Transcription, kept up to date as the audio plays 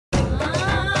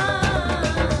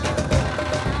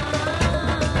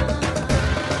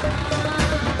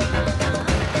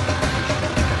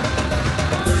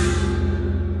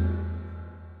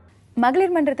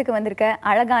மகளிர் மன்றத்துக்கு வந்திருக்க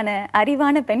அழகான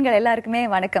அறிவான பெண்கள் எல்லாருக்குமே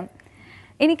வணக்கம்.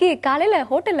 இன்னைக்கு காலையில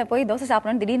ஹோட்டல்ல போய் தோசை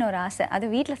சாப்பிடணும்னு திடீர்னு ஒரு ஆசை. அது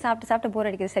வீட்டில் சாப்பிட்டு போர்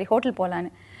அடிக்குது, சரி ஹோட்டல் போகலான்னு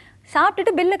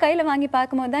சாப்பிட்டுட்டு பில்லை கையில் வாங்கி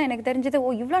பார்க்கும்போது தான் எனக்கு தெரிஞ்சது,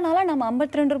 ஓ இவ்வளோ நாளாக நம்ம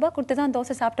 52 ரூபாய் கொடுத்து தான்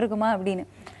தோசை சாப்பிட்ருக்குமா அப்படின்னு.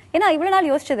 ஏன்னா இவ்வளோ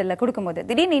நாள் யோசிச்சது இல்லை கொடுக்கும்போது.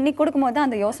 திடீர்னு இன்னைக்கு கொடுக்கும்போது தான்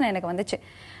அந்த யோசனை எனக்கு வந்துச்சு.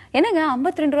 என்னங்க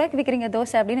 52 ரூபாய்க்கு விற்கிறீங்க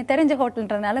தோசை அப்படின்னு தெரிஞ்ச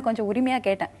ஹோட்டல்ன்றதுனால கொஞ்சம் உரிமையாக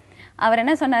கேட்டேன். அவர்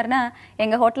என்ன சொன்னார்னா,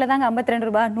 எங்கள் ஹோட்டலில் தாங்க 52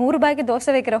 ரூபாய், 100 ரூபாய்க்கு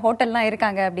தோசை வைக்கிற ஹோட்டல்லாம்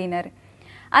இருக்காங்க அப்படின்னாரு.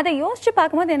 அதை யோசிச்சு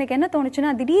பார்க்கும்போது எனக்கு என்ன தோணுச்சுன்னா,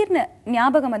 திடீர்னு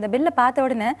ஞாபகம் அந்த பில்லை பார்த்த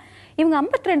உடனே இவங்க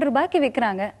 52 ரூபாய்க்கு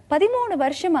விற்கிறாங்க, 13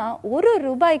 வருஷமா 1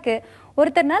 ரூபாய்க்கு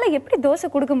ஒருத்தர்னால எப்படி தோசை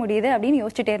கொடுக்க முடியுது அப்படின்னு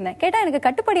யோசிச்சுட்டே இருந்தேன். கேட்டால் எனக்கு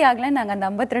கட்டுப்படி ஆகலைன்னு நாங்கள் அந்த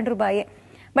 52 ரூபாயே.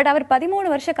 பட் அவர் 13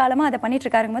 வருஷ காலமாக அதை பண்ணிட்டு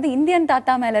இருக்காருங்க போது இந்தியன்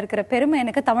தாத்தா மேலே இருக்கிற பெருமை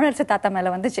எனக்கு தமிழரசு தாத்தா மேலே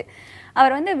வந்துச்சு.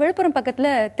 அவர் விழுப்புரம்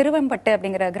பக்கத்தில் திருவம்பட்டு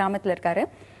அப்படிங்கிற கிராமத்தில் இருக்காரு.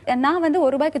 நான் 1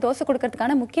 ரூபாய்க்கு தோசை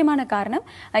கொடுக்கறதுக்கான முக்கியமான காரணம்,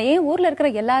 என் ஊரில் இருக்கிற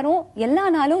எல்லாரும் எல்லா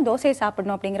நாளும் தோசையை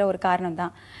சாப்பிடணும் அப்படிங்கிற ஒரு காரணம்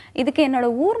தான். இதுக்கு என்னோட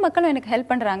ஊர் மக்களும் எனக்கு ஹெல்ப்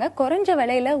பண்ணுறாங்க. குறைஞ்ச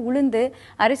விலையில உளுந்து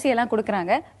அரிசியெல்லாம்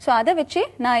கொடுக்குறாங்க. ஸோ அதை வச்சு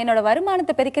நான் என்னோட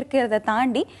வருமானத்தை பெருக்கிறத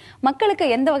தாண்டி மக்களுக்கு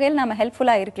எந்த வகையில் நம்ம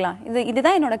ஹெல்ப்ஃபுல்லாக இருக்கலாம்.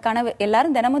 இதுதான் என்னோட கனவு.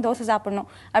 எல்லாரும் தினமும் தோசை சாப்பிடணும்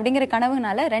அப்படிங்கிற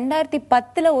கனவுனால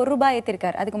 2010 1 ரூபாய்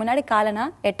ஏற்றிருக்காரு. அதுக்கு முன்னாடி காலனா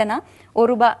 8 1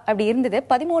 ரூபாய் அப்படி இருந்தது.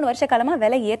 13 வருஷ காலமா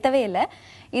விலை ஏற்றவே இல்லை.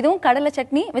 இதுவும் கடலை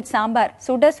சட்னி வித் சாம்பார்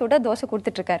சுட சுட தோசை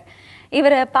கொடுத்துட்டு இருக்காரு.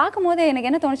 இவரை பார்க்கும் போது எனக்கு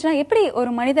என்ன தோணுச்சுன்னா, எப்படி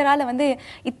ஒரு மனிதரால்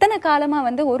இத்தனை காலமா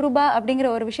 1 ரூபாய் அப்படிங்கிற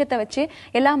ஒரு விஷயத்த வச்சு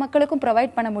எல்லா மக்களுக்கும்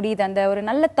ப்ரொவைட் பண்ண முடியுது. அந்த ஒரு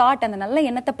நல்ல தாட், அந்த நல்ல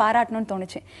எண்ணத்தை பாராட்டணும்னு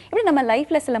தோணுச்சு. இப்படி நம்ம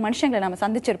லைஃப்ல சில மனுஷங்களை நம்ம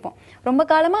சந்திச்சிருப்போம். ரொம்ப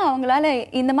காலமா அவங்களால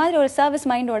இந்த மாதிரி ஒரு சர்வீஸ்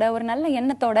மைண்டோட ஒரு நல்ல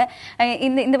எண்ணத்தோட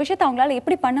இந்த விஷயத்த அவங்களால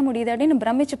எப்படி பண்ண முடியுது அப்படின்னு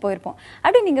பிரமிச்சு போயிருப்போம்.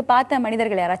 அப்படி நீங்க பார்த்த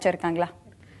மனிதர்கள் யாராச்சும் இருக்காங்களா?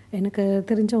 எனக்கு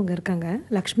தெரிஞ்சவங்க இருக்காங்க.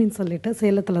 லக்ஷ்மின்னு சொல்லிட்டு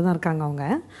சேலத்தில் தான் இருக்காங்க.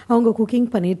 அவங்க குக்கிங்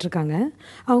பண்ணிகிட்ருக்காங்க.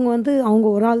 அவங்க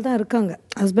ஒரு ஆள் தான் இருக்காங்க.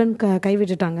 ஹஸ்பண்ட்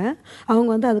கைவிட்டுட்டாங்க.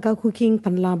 அவங்க அதுக்காக குக்கிங்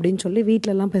பண்ணலாம் அப்படின்னு சொல்லி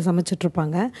வீட்டிலலாம் போய்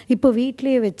சமைச்சிட்ருப்பாங்க. இப்போ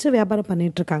வீட்லேயே வச்சு வியாபாரம்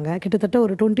பண்ணிகிட்ருக்காங்க. கிட்டத்தட்ட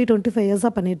ஒரு 20-25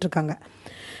 இயர்ஸாக பண்ணிகிட்ருக்காங்க.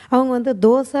 அவங்க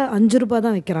தோசை 5 ரூபாய்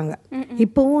தான் விற்கிறாங்க.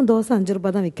 இப்போவும் தோசை 5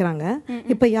 ரூபாய் தான் விற்கிறாங்க.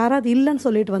 இப்போ யாராவது இல்லைன்னு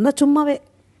சொல்லிட்டு வந்தால்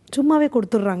சும்மாவே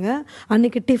கொடுத்துட்றாங்க.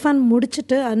 அன்றைக்கி டிஃபன்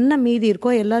முடிச்சுட்டு அண்ணன் மீதி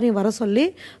இருக்கோ எல்லாரையும் வர சொல்லி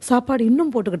சாப்பாடு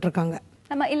இன்னும் போட்டுக்கிட்டு இருக்காங்க.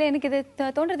 ஆமா, இல்லை எனக்கு இது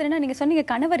தோன்றது என்னன்னா, நீங்க சொன்னீங்க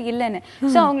கணவர் இல்லைன்னு.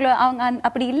 ஸோ அவங்க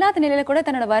அப்படி இல்லாத நிலையில கூட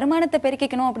தன்னோட வருமானத்தை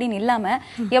பெருக்கிக்கணும் அப்படின்னு இல்லாம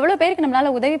எவ்வளவு பேருக்கு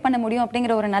நம்மளால உதவி பண்ண முடியும்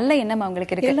அப்படிங்கிற ஒரு நல்ல எண்ணம்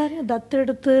அவங்களுக்கு இருக்கு. எல்லாரையும்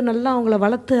தத்தெடுத்து நல்லா அவங்கள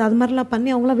வளர்த்து அது மாதிரிலாம்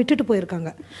பண்ணி அவங்களாம் விட்டுட்டு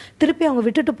போயிருக்காங்க. திருப்பி அவங்க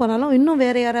விட்டுட்டு போனாலும் இன்னும்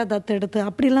வேற யாராவது தத்தெடுத்து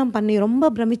அப்படிலாம் பண்ணி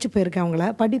ரொம்ப பிரமிச்சு போயிருக்கேன். அவங்கள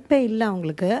படிப்பே இல்லை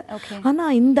அவங்களுக்கு, ஆனா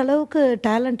இந்த அளவுக்கு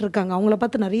டேலண்ட் இருக்காங்க. அவங்கள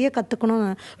பார்த்து நிறைய கத்துக்கணும்,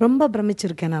 ரொம்ப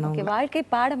பிரமிச்சிருக்கேன் நான். அவங்க வாழ்க்கை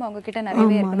பாடம் அவங்க கிட்ட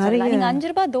நிறைய. நீங்க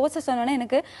 5 ரூபாய் தோசை சொன்னோன்னா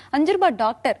எனக்கு 5 ரூபாய்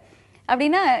டாக்டர்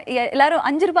அப்படின்னா எல்லாரும்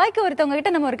 5 ரூபாய்க்கு ஒருத்தவங்க கிட்ட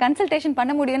நம்ம ஒரு கன்சல்டேஷன்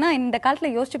பண்ண முடியும்னா இந்த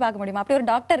காலத்துல யோசிச்சு பார்க்க முடியுமா? அப்படி ஒரு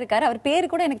டாக்டர் இருக்காரு. அவர்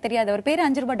பேரு கூட எனக்கு தெரியாது. அவர் பேரு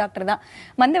 5 ரூபாய் டாக்டர் தான்.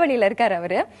 மந்தவெளியில இருக்காரு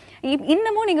அவரு.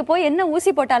 இன்னமும் நீங்க போய் என்ன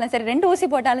ஊசி போட்டாலும் சரி, 2 ஊசி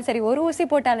போட்டாலும் சரி, 1 ஊசி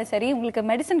போட்டாலும் சரி, உங்களுக்கு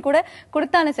மெடிசன் கூட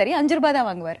கொடுத்தாலும் சரி 5 ரூபாய் தான்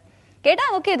வாங்குவார். கேட்டா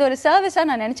ஓகே இது ஒரு சர்வீஸா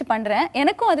நான் நினைச்சு பண்றேன்,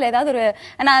 எனக்கும் அதுல ஏதாவது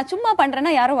நான் சும்மா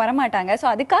பண்றேன்னா யாரும் வரமாட்டாங்க, சோ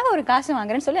அதுக்காக ஒரு காசு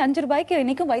வாங்குறேன்னு சொல்லி 5 ரூபாய்க்கு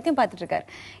இன்னைக்கும் வைத்தியம் பார்த்துட்டு இருக்காரு.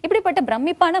 இப்படிப்பட்ட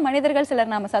பிரமிப்பான மனிதர்கள்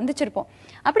சிலர் நாம சந்திச்சிருப்போம்.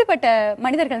 அப்படிப்பட்ட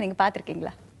மனிதர்கள் நீங்க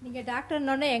பாத்திருக்கீங்களா? நீங்கள்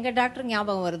டாக்டர்னோடனே எங்கள் டாக்டர்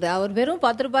ஞாபகம் வருது. அவர் வெறும்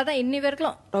 10 ரூபாய் தான் இன்னி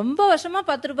வரைக்கும், ரொம்ப வருஷமாக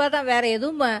 10 ரூபாய் தான், வேற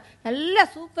எதுவும் நல்லா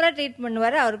சூப்பராக ட்ரீட்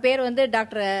பண்ணுவார். அவர் பேர்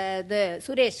டாக்டர்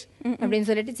சுரேஷ் அப்படின்னு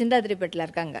சொல்லிட்டு சிந்தாதிரிப்பேட்டில்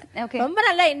இருக்காங்க. ரொம்ப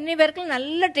நல்லா இன்னி வரைக்கும்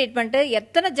நல்ல ட்ரீட்மெண்ட்.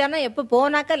 எத்தனை ஜனம் எப்போ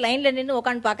போனாக்கா லைன்ல நின்று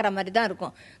உட்காந்து பார்க்குற மாதிரி தான்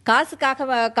இருக்கும்.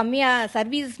 காசுக்காக கம்மியாக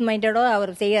சர்வீஸ் மைண்டடோ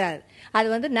அவர் செய்யறாரு.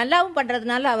 அது நல்லாவும்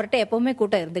பண்றதுனால அவர்கிட்ட எப்பவுமே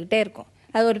கூட்டம் இருந்துகிட்டே இருக்கும்.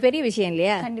 அது ஒரு பெரிய விஷயம்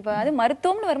இல்லையா? கண்டிப்பா. அது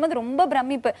மருத்துவம்னு வரும்போது ரொம்ப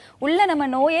பிரமிப்பு. உள்ள நம்ம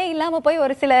நோயே இல்லாம போய்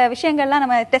ஒரு சில விஷயங்கள்லாம்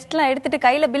நம்ம டெஸ்ட்லாம் எடுத்துட்டு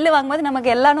கையில பில்லு வாங்கும்போது நமக்கு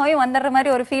எல்லா நோயும் வந்துடுற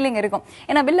மாதிரி ஒரு ஃபீலிங் இருக்கும்.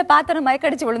 ஏன்னா பில்ல பார்த்தோம்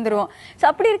மயக்கடிச்சு விழுந்துருவோம். ஸோ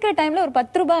அப்படி இருக்கிற டைம்ல ஒரு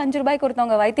 10 ரூபாய் 5 ரூபாய்க்கு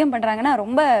ஒருத்தவங்க வைத்தியம் பண்றாங்கன்னா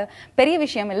ரொம்ப பெரிய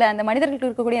விஷயம் இல்லை. அந்த மனிதர்களுக்கு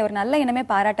இருக்கக்கூடிய ஒரு நல்ல எண்ணமே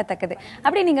பாராட்டத்தக்கது.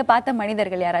 அப்படி நீங்க பார்த்த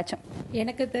மனிதர்கள் யாராச்சும்?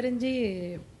 எனக்கு தெரிஞ்சு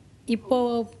இப்போ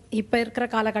இருக்கிற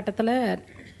காலகட்டத்தில்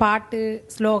பாட்டு,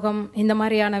 ஸ்லோகம் இந்த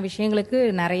மாதிரியான விஷயங்களுக்கு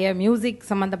நிறைய மியூசிக்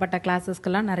சம்மந்தப்பட்ட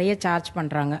கிளாஸஸ்க்கெல்லாம் நிறைய சார்ஜ்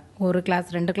பண்ணுறாங்க. ஒரு கிளாஸ்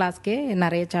 2 கிளாஸ்க்கே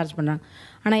நிறைய சார்ஜ் பண்ணுறாங்க.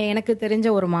 ஆனால் எனக்கு தெரிஞ்ச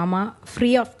ஒரு மாமா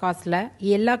ஃப்ரீ ஆஃப் காஸ்ட்டில்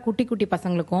எல்லா குட்டி குட்டி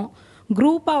பசங்களுக்கும்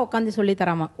குரூப்பாக உட்காந்து சொல்லி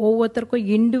தராமா. ஒவ்வொருத்தருக்கும்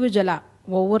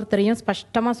இண்டிவிஜுவலாக ஒவ்வொருத்தரையும்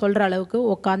ஸ்பஷ்டமாக சொல்கிற அளவுக்கு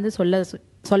உட்காந்து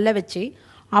சொல்ல வச்சு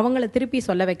அவங்கள திருப்பி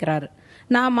சொல்ல வைக்கிறாரு.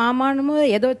 நான் மாமானும்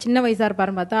ஏதோ சின்ன வயசாக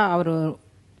இருப்பாருன்னு பார்த்தா அவர்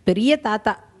பெரிய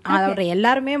தாத்தா. அவரை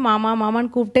எல்லாருமே மாமா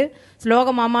மாமான்னு கூப்பிட்டு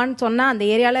ஸ்லோக மாமான்னு சொன்னா அந்த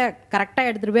ஏரியால கரெக்டா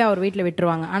எடுத்துட்டு போய் அவர் வீட்டில்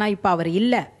விட்டுருவாங்க. ஆனா இப்ப அவர்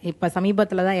இல்லை, இப்ப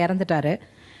சமீபத்துல தான் இறந்துட்டாரு.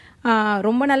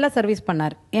 ரொம்ப நல்லா சர்வீஸ்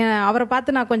பண்ணார். அவரை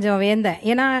பார்த்து நான் கொஞ்சம் வேந்தேன்.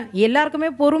 ஏன்னா எல்லாருக்குமே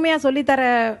பொறுமையா சொல்லித்தர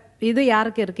இது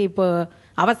யாருக்கு இருக்கு? இப்போ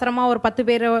அவசரமாக ஒரு 10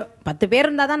 பேர்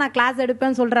இருந்தால் தான் நான் கிளாஸ்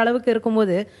எடுப்பேன்னு சொல்கிற அளவுக்கு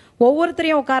இருக்கும்போது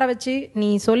ஒவ்வொருத்தரையும் உட்கார வச்சு நீ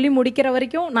சொல்லி முடிக்கிற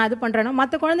வரைக்கும் நான் இது பண்ணுறேன்னா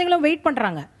மற்ற குழந்தைங்களும் வெயிட்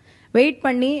பண்ணுறாங்க. வெயிட்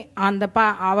பண்ணி அந்த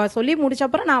அவள் சொல்லி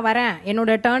முடிச்சப்பறம் நான் வரேன்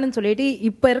என்னோட டேர்ன்னு சொல்லிட்டு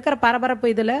இப்போ இருக்கிற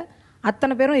பரபரப்பு இதில்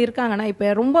அத்தனை பேரும் இருக்காங்கன்னா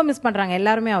இப்போ ரொம்ப மிஸ் பண்ணுறாங்க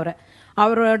எல்லாருமே.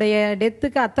 அவருடைய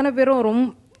டெத்துக்கு அத்தனை பேரும் ரொம்ப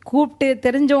கூப்பிட்டு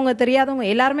தெரிஞ்சவங்க தெரியாதவங்க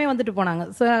எல்லாருமே வந்துட்டு போனாங்க.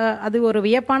 ஸோ அது ஒரு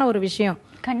வியப்பான ஒரு விஷயம்.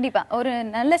 கண்டிப்பா ஒரு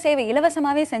நல்ல சேவை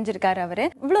இலவசமாவே செஞ்சிருக்காரு அவரு.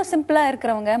 இவ்வளவு சிம்பிளா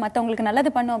இருக்கிறவங்க மத்தவங்களுக்கு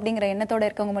நல்லது பண்ணும் அப்படிங்கிற எண்ணத்தோட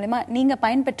இருக்கவங்க மூலமா நீங்க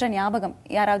பயன்பெற்ற ஞாபகம்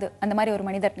யாராவது அந்த மாதிரி ஒரு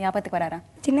மனிதர் ஞாபகத்துக்கு வராரா?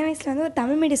 சின்ன வயசுல வந்து ஒரு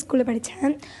தமிழ் மீடியம் ஸ்கூல்ல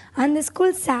படித்தேன். அந்த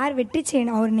ஸ்கூல் சார்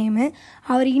வெற்றிச்சேன் அவர் நேமு.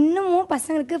 அவர் இன்னமும்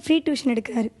பசங்களுக்கு ஃப்ரீ டியூஷன்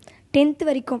எடுக்கிறாரு 10th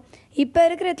வரைக்கும். இப்போ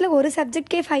இருக்கிற இடத்துல ஒரு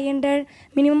சப்ஜெக்ட்கே 500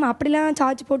 மினிமம் அப்படிலாம்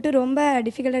சார்ஜ் போட்டு ரொம்ப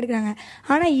டிஃபிகல்ட்டாக எடுக்கிறாங்க.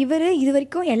 ஆனால் இவர் இது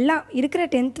வரைக்கும் எல்லாம் இருக்கிற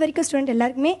 10th வரைக்கும் ஸ்டூடெண்ட்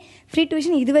எல்லாருக்குமே ஃப்ரீ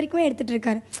டியூஷன் இது வரைக்குமே எடுத்துகிட்டு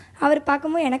இருக்காரு. அவர்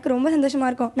பார்க்கும்போது எனக்கு ரொம்ப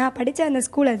சந்தோஷமாக இருக்கும். நான் படித்த அந்த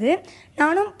ஸ்கூல் அது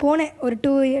நானும் போனேன் ஒரு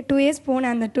 2 இயர்ஸ்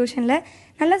போனேன் அந்த டியூஷனில்.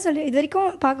 நல்லா சொல்லி இது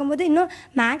வரைக்கும் பார்க்கும்போது இன்னும்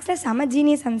மேக்ஸில் செம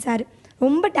ஜீனியஸ் அந்த சார்.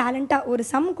 ரொம்ப டேலண்ட்டாக ஒரு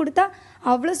சம் கொடுத்தா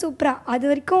அவ்வளோ சூப்பராக அது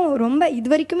வரைக்கும் ரொம்ப இது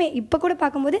வரைக்குமே இப்போ கூட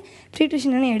பார்க்கும்போது ஃப்ரீ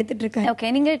டியூஷன் எடுத்துகிட்டு இருக்கேன். ஓகே,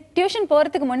 நீங்கள் டியூஷன்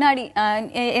போகிறதுக்கு முன்னாடி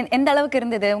எந்த அளவுக்கு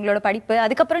இருந்தது உங்களோட படிப்பு?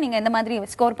 அதுக்கப்புறம் நீங்கள் எந்த மாதிரி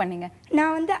ஸ்கோர் பண்ணீங்க?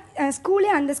 நான் வந்து ஸ்கூலே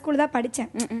அந்த ஸ்கூல் தான்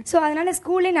படித்தேன். ஸோ அதனால்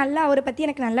ஸ்கூலே நல்லா அவரை பற்றி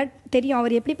எனக்கு நல்லா தெரியும்.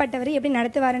 அவர் எப்படிப்பட்டவர் எப்படி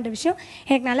நடத்துவாருன்ற விஷயம்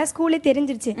எனக்கு நல்லா ஸ்கூலே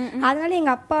தெரிஞ்சிருச்சு. அதனால்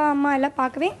எங்கள் அப்பா அம்மா எல்லாம்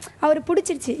பார்க்கவே அவர்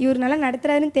பிடிச்சிருச்சு. இவர் நல்லா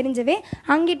நடத்துறாருன்னு தெரிஞ்சவே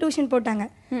அங்கேயே டியூஷன் போட்டாங்க.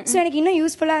 ஸோ எனக்கு இன்னும்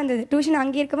யூஸ்ஃபுல்லாக இருந்தது. டியூஷன்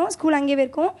அங்கேயே இருக்கவும் ஸ்கூல் அங்கேயே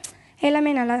இருக்கும்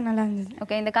எல்லாமே நல்லா இருந்தது.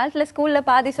 ஓகே, இந்த காலத்தில் ஸ்கூலில்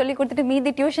பாதி சொல்லி கொடுத்துட்டு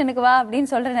மீதி டியூஷனுக்கு வா அப்படின்னு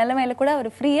சொல்கிற நிலைமையில கூட ஒரு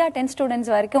ஃப்ரீயாக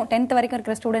 10th வரைக்கும்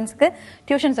இருக்கிற ஸ்டூடெண்ட்ஸ்க்கு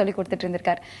டியூஷன் சொல்லி கொடுத்துட்டு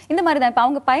இருந்திருக்காரு. இந்த மாதிரி தான் இப்போ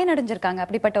அவங்க பயனடைஞ்சிருக்காங்க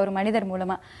அப்படிப்பட்ட ஒரு மனிதர்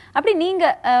மூலமாக. அப்படி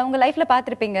நீங்கள் உங்கள் லைஃப்பில்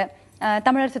பார்த்துருப்பீங்க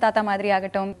தமிழரசு தாத்தா மாதிரி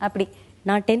ஆகட்டும். அப்படி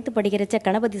நான் 10th படிக்கிறச்ச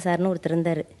கணபதி சார்னு ஒருத்தர்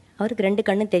இருந்தார். அவருக்கு 2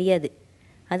 கண்ணும் தெரியாது.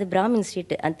 அது பிராமின்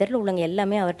ஸ்ட்ரீட். அந்த தெருவில் உள்ளவங்க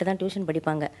எல்லாமே அவர்கிட்ட தான் டியூஷன்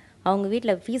படிப்பாங்க. அவங்க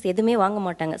வீட்டில் ஃபீஸ் எதுவுமே வாங்க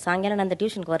மாட்டாங்க. சாயங்காலம் நான் அந்த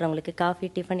டியூஷனுக்கு வர்றவங்களுக்கு காஃபி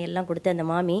டிஃபன் எல்லாம் கொடுத்து அந்த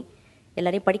மாமி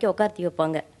எல்லாரையும் படிக்க உட்கார்த்தி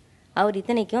வைப்பாங்க. அவர்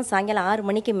இத்தனைக்கும் சாயங்காலம் 6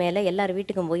 மணிக்கு மேலே எல்லார்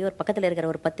வீட்டுக்கும் போய் ஒரு பக்கத்தில் இருக்கிற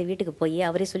ஒரு 10 வீட்டுக்கு போய்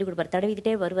அவரே சொல்லிக் கொடுப்பார்.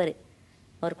 தடவிக்கிட்டே வருவார்.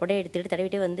 அவர் கொடையை எடுத்துகிட்டு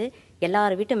தடவிட்டே வந்து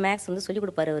எல்லார் வீட்டும் மேக்ஸ் வந்து சொல்லிக்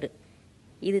கொடுப்பார். அவர்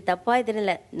இது தப்பாக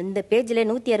தெரியல, இந்த பேஜில்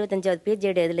 165வது பேஜ்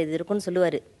இதில் இது இருக்குன்னு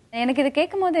சொல்லுவார். எனக்கு இது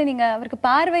கேட்கும் போது நீங்க அவருக்கு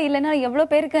பார்வை இல்லைன்னா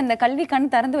எவ்வளவு பேருக்கு அந்த கல்வி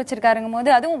கண் திறந்து வச்சிருக்காருங்கும்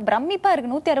போது அதுவும் பிரமிப்பா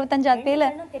இருக்கு. 165 பேர்ல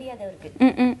தெரியாது அவருக்கு.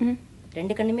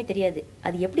 2 கண்ணுமே தெரியாது.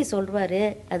 அது எப்படி சொல்றாரு,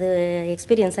 அது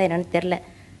எக்ஸ்பீரியன்ஸா என்னன்னு தெரியல.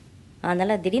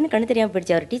 அதனால திடீர்னு கண்ணு தெரியாம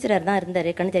போயிடுச்சு. அவர் டீச்சராக தான் இருந்தாரு.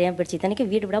 கண்ணு தெரியாம போயிடுச்சு. இத்தனைக்கும்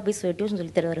வீடு விடா போய் டியூஷன்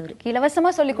சொல்லி தருவார். அவருக்கு இலவசமா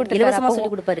சொல்லி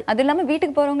கொடுப்பாரு. அது இல்லாம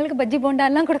வீட்டுக்கு போறவங்களுக்கு பஜ்ஜி போண்டா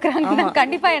எல்லாம் கொடுக்குறாங்க.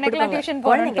 கண்டிப்பா எனக்கு டியூஷன்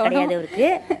குழந்தைங்க கிடையாது அவருக்கு.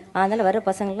 அதனால வர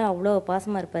பசங்க எல்லாம் அவ்வளவு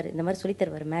பாசமா இருப்பாரு. இந்த மாதிரி சொல்லி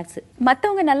தருவாரு மேக்ஸ்.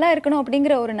 மத்தவங்க நல்லா இருக்கணும்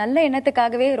அப்படிங்கிற ஒரு நல்ல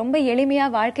எண்ணத்துக்காகவே ரொம்ப எளிமையா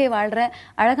வாழ்க்கையை வாழ்ற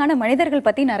அழகான மனிதர்கள்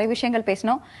பத்தி நிறைய விஷயங்கள்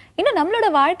பேசணும். இன்னும் நம்மளோட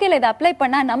வாழ்க்கையில இதை அப்ளை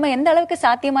பண்ணா நம்ம எந்த அளவுக்கு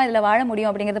சாத்தியமா இதுல வாழ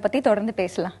முடியும் அப்படிங்கறத பத்தி தொடர்ந்து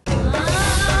பேசலாம்.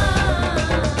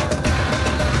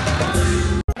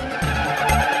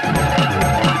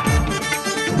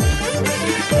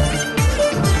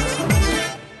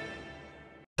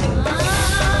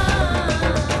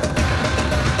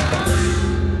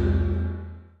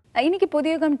 இன்னைக்கு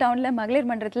புதியுகம் டவுன்ல மகளிர்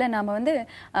மன்றத்துல நாம வந்து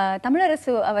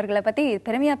தமிழரசு அவர்களை பத்தி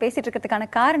பெருமையா பேசிட்டு இருக்கிறதுக்கான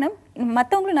காரணம்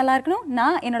மத்தவங்களும் நல்லா இருக்கணும்,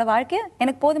 நான் என்னோட வாழ்க்கைய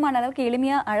எனக்கு போதுமான அளவுக்கு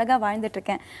எளிமையா அழகா வாழ்ந்துட்டு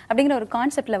இருக்கேன் அப்படிங்கிற ஒரு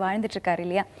கான்செப்ட்ல வாழ்ந்துட்டு இருக்காரு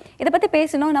இல்லையா. இதை பத்தி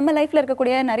பேசணும். நம்ம லைஃப்ல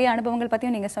இருக்கக்கூடிய நிறைய அனுபவங்கள்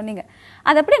பத்தியும் நீங்க சொன்னீங்க.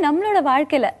 அது அப்படியே நம்மளோட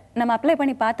வாழ்க்கையில நம்ம அப்ளை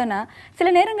பண்ணி பார்த்தோம்னா சில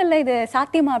நேரங்கள்ல இது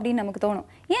சாத்தியமா அப்படின்னு நமக்கு தோணும்.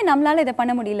 ஏன் நம்மளால இதை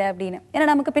பண்ண முடியல அப்படின்னு. ஏன்னா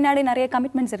நமக்கு பின்னாடி நிறைய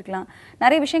கமிட்மெண்ட்ஸ் இருக்கலாம்,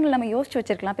 நிறைய விஷயங்கள் நம்ம யோசிச்சு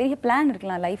வச்சிருக்கலாம், பெரிய பிளான்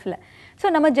இருக்கலாம் லைஃப்ல. ஸோ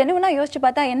நம்ம ஜெனுவனா யோசிச்சு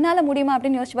பார்த்தா என்னால முடியுமா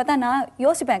அப்படின்னு யோசிச்சு பார்த்தா நான்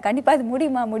யோசிப்பேன் கண்டிப்பா இது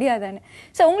முடியுமா முடியாதான்னு.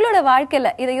 ஸோ உங்களோட வாழ்க்கையில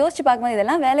இதை யோசிச்சு பார்க்கும்போது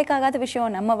இதெல்லாம் வேலைக்காகாத விஷயம்.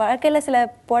 நம்ம வாழ்க்கையில சில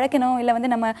பொழைக்கணும், இல்லை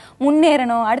வந்து நம்ம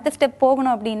முன்னேறணும், அடுத்த ஸ்டெப்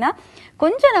போகணும் அப்படின்னா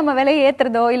கொஞ்சம் நம்ம விலையை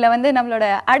ஏத்துறதோ இல்லை வந்து நம்மளோட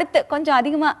அடுத்து கொஞ்சம்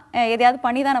அதிகமா எதையாவது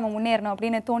பண்ணி தான் நம்ம முன்னேறணும்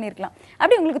அப்படின்னு தோணிருக்கலாம்.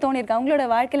 அப்படி உங்களுக்கு தோணிருக்கா உங்களோட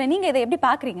வாழ்க்கையில? நீங்க இதை எப்படி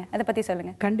பாக்குறீங்க, அதை பத்தி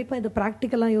சொல்லுங்க. கண்டிப்பா இது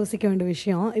ப்ராக்டிக்கலாக யோசிக்க வேண்டிய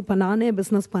விஷயம். இப்போ நானே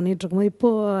பிஸ்னஸ் பண்ணிட்டு இருக்கும்போது இப்போ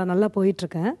நல்லா போயிட்டு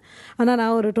இருக்கேன். ஆனால்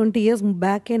நான் ஒரு 20 இயர்ஸ்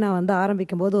பேக்கே நான் வந்து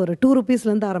ஆரம்பிக்கும் போது ஒரு 2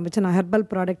 rupeesலேருந்து ஆரம்பிச்சு நான் ஹெர்பல்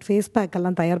ப்ராடக்ட் ஃபேஸ் பேக்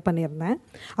எல்லாம் தயார் பண்ணியிருந்தேன்.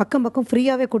 அக்கம் பக்கம்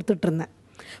ஃப்ரீயாகவே கொடுத்துட்ருந்தேன்.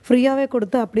 ஃப்ரீயாகவே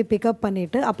கொடுத்து அப்படி பிக்கப்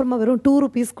பண்ணிவிட்டு அப்புறமா வெறும் 2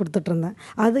 rupees கொடுத்துட்ருந்தேன்.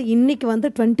 அது இன்றைக்கி வந்து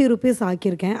 20 rupees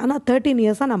ஆக்கியிருக்கேன். ஆனால் 13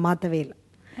 இயர்ஸாக நான் மாற்றவே இல்லை.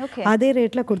 அதே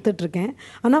ரேட்டில் கொடுத்துட்ருக்கேன்.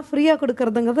 ஆனால் ஃப்ரீயாக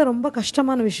கொடுக்கறதுங்கிறது ரொம்ப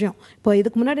கஷ்டமான விஷயம். இப்போ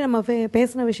இதுக்கு முன்னாடி நம்ம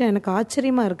பேசின விஷயம் எனக்கு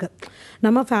ஆச்சரியமாக இருக்குது.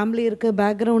 நம்ம ஃபேமிலி இருக்குது,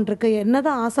 பேக்ரவுண்ட் இருக்குது, என்ன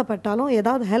தான் ஆசைப்பட்டாலும்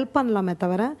ஏதாவது ஹெல்ப் பண்ணலாமே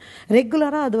தவிர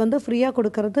ரெகுலராக அது வந்து ஃப்ரீயாக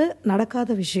கொடுக்கறது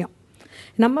நடக்காத விஷயம்.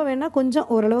 நம்ம வேணால் கொஞ்சம்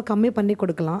ஓரளவு கம்மி பண்ணி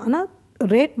கொடுக்கலாம். ஆனால்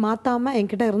ரேட் மாற்றாமல்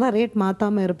என்கிட்ட இருந்தால் ரேட்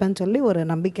மாற்றாமல் இருப்பேன்னு சொல்லி ஒரு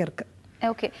நம்பிக்கை இருக்குது.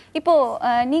 ஓகே. இப்போ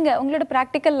நீங்க உங்களோட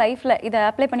ப்ராக்டிக்கல் லைஃப்ல இதை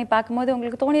அப்ளை பண்ணி பார்க்கும்போது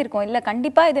உங்களுக்கு தோணி இருக்கும் இல்ல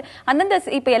கண்டிப்பா இது அந்தந்த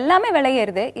இப்போ எல்லாமே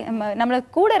விலையேறுது, நம்மள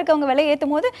கூட இருக்கவங்க விலை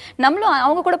ஏற்றும் போது நம்மளும்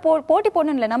அவங்க கூட போட்டி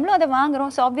போடணும் இல்லை, நம்மளும் அதை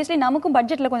வாங்குறோம். ஸோ ஆப்வியஸ்லி நமக்கும்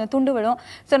பட்ஜெட்ல கொஞ்சம் துண்டு விடும்.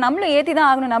 ஸோ நம்மளும் ஏற்றி தான்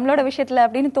ஆகணும் நம்மளோட விஷயத்துல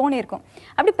அப்படின்னு தோணி இருக்கும்.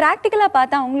 அப்படி ப்ராக்டிக்கலா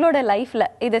பார்த்தா உங்களோட லைஃப்ல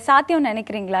இது சாத்தியம்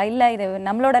நினைக்கிறீங்களா, இல்ல இது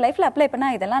நம்மளோட லைஃப்ல அப்ளை பண்ணா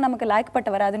இதெல்லாம் நமக்கு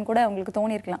லாய்க்கப்பட்டு வராதுன்னு கூட உங்களுக்கு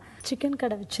தோணி இருக்கலாம்? சிக்கன்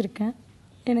கடை வச்சுருக்கேன்,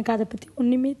 எனக்கு அதை பற்றி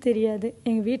ஒன்றுமே தெரியாது.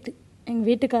 எங்கள்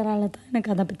வீட்டுக்காரால் தான் எனக்கு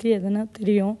அதை பற்றி எதுனா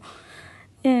தெரியும்.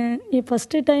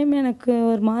 ஃபஸ்ட்டு டைம் எனக்கு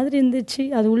ஒரு மாதிரி இருந்துச்சு,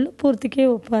 அது உள்ளே போகிறதுக்கே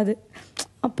ஒப்பாது.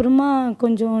 அப்புறமா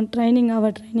கொஞ்சம் ட்ரைனிங்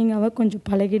ஆக கொஞ்சம்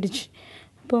பழகிடுச்சு.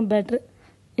 இப்போ பெட்ரு,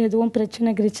 எதுவும்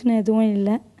பிரச்சனை எதுவும்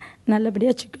இல்லை.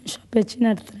 நல்லபடியாக சிக்கன் ஷாப் வச்சு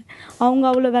நடத்துகிறேன். அவங்க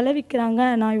அவ்வளோ விலை விற்கிறாங்க,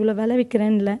 நான் இவ்வளோ விலை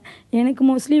விற்கிறேன்னு இல்லை. எனக்கு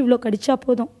மோஸ்ட்லி இவ்வளோ கடிச்சா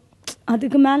போதும்,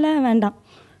 அதுக்கு மேலே வேண்டாம்.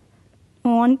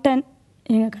 110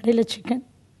 எங்கள் கடையில் சிக்கன்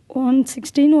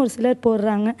 160 ஒரு சிலர்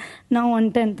போடுறாங்க, நான்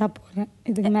 110 தான் போடுறேன்,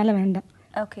 இதுக்கு மேலே வேண்டாம்.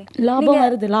 ஓகே. லாபம்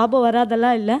வருது, லாபம்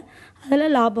வராதெல்லாம் இல்லை,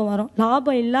 அதெல்லாம் லாபம் வரும்.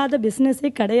 லாபம் இல்லாத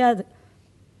பிஸ்னஸே கிடையாது,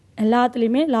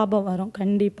 எல்லாத்துலேயுமே லாபம் வரும்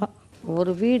கண்டிப்பாக.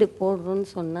 ஒரு வீடு போடுறோன்னு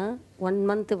சொன்னால் 1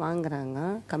 மந்த் வாங்குறாங்க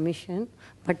கமிஷன்.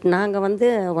 பட் நாங்கள்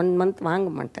 1 மந்த் வாங்க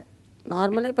மாட்டேன்.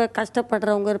 நார்மலாக இப்போ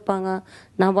கஷ்டப்படுறவங்க இருப்பாங்க,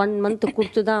 நான் 1 மந்த்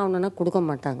கொடுத்து தான் ஆகணுன்னா கொடுக்க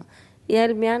மாட்டாங்க.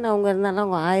 ஏழ்மையான அவங்க இருந்தாலும்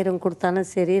அவங்க 1000 கொடுத்தாலும்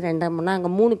சரி, 2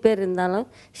 நாங்கள் 3 பேர் இருந்தாலும்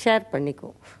ஷேர்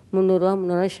பண்ணிக்குவோம்.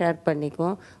 300 ஷேர்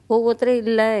பண்ணிக்குவோம். ஒவ்வொருத்தரும்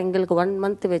இல்லை எங்களுக்கு 1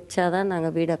 மந்த் வச்சாதான்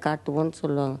நாங்கள் வீடை காட்டுவோன்னு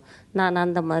சொல்லுவாங்க. நான்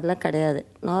அந்த மாதிரிலாம் கிடையாது.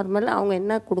 நார்மலாக அவங்க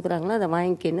என்ன கொடுக்குறாங்களோ அதை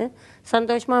வாங்கிக்கின்னு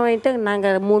சந்தோஷமாக வாங்கிட்டு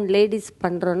நாங்கள் 3 லேடிஸ்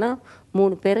பண்ணுறோன்னா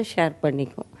 3 பேரை ஷேர்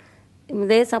பண்ணிக்குவோம்.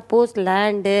 இதே சப்போஸ்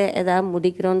லேண்டு எதாவது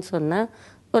முடிக்கிறோன்னு சொன்னால்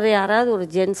யாராவது ஒரு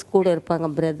ஜென்ட்ஸ் கூட இருப்பாங்க,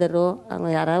 பிரதரோ அவங்க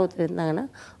யாராவது இருந்தாங்கன்னா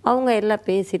அவங்க எல்லாம்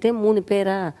பேசிட்டு 3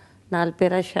 பேரா 4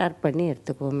 பேரா ஷேர் பண்ணி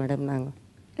எடுத்துக்குவோம் மேடம் நாங்கள்.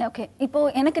 ஓகே. இப்போ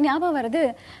எனக்கு ஞாபகம் வருது,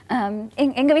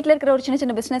 எங்க வீட்டில் இருக்கிற ஒரு சின்ன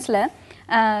சின்ன பிஸ்னஸ்ல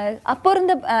அப்போ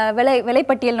இருந்த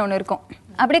விலைப்பட்டியல்னு ஒன்று இருக்கும்.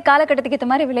 அப்படியே காலகட்டத்துக்கு ஏற்ற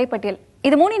மாதிரி விலைப்பட்டியல்,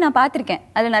 இது 3 நான் பார்த்துருக்கேன்.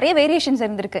 அதில் நிறைய வேரியேஷன்ஸ்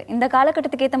இருந்திருக்கு. இந்த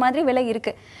காலகட்டத்துக்கு ஏற்ற மாதிரி விலை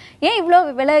இருக்கு. ஏன் இவ்வளோ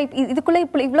விலை, இதுக்குள்ளே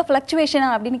இவ்வளோ ஃப்ளக்சுவேஷனா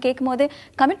அப்படின்னு கேட்கும்போது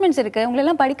கமிட்மெண்ட்ஸ் இருக்கு.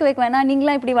 உங்களெல்லாம் படிக்க வைக்க வேணாம்,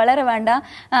 நீங்களாம் இப்படி வளர வேண்டாம்,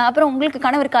 அப்புறம் உங்களுக்கு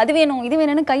கணவருக்கு அது வேணும் இது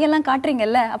வேணும்னு கையெல்லாம்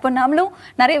காட்டுறீங்கல்ல, அப்போ நம்மளும்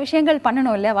நிறைய விஷயங்கள்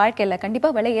பண்ணணும் இல்லை வாழ்க்கையில்,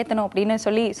 கண்டிப்பாக விலை ஏற்றணும் அப்படின்னு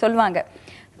சொல்லுவாங்க.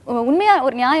 உண்மையா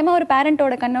ஒரு நியாயமா ஒரு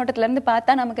பேரண்டோட கண்ணோட்டத்துல இருந்து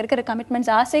பார்த்தா நமக்கு இருக்கிற கமிட்மெண்ட்ஸ்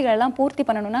ஆசைகள் எல்லாம் பூர்த்தி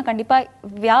பண்ணணும்னா கண்டிப்பா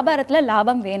வியாபாரத்துல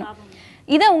லாபம் வேணும்.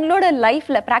 இதை உங்களோட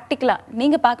லைஃப்ல ப்ராக்டிக்கலா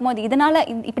நீங்க பார்க்கும்போது இதனால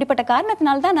இப்படிப்பட்ட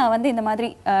காரணத்தினால தான் நான் இந்த மாதிரி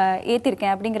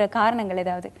ஏத்திருக்கேன் அப்படிங்கிற காரணங்கள்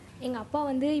ஏதாவது? எங்கள் அப்பா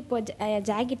இப்போ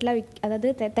ஜாக்கெட்லாம்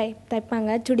அதாவது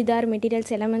தைப்பாங்க, சுடிதார்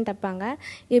மெட்டீரியல்ஸ் எல்லாமே தைப்பாங்க.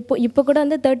 இப்போ கூட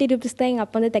 30 rupees தான் எங்கள்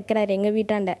அப்பா தைக்கிறாரு. எங்கள்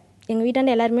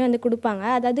வீட்டாண்ட எல்லாருமே கொடுப்பாங்க.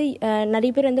 அதாவது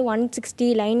நிறைய பேர் 160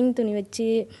 லைனிங் துணி வச்சு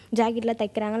ஜாக்கெட்லாம்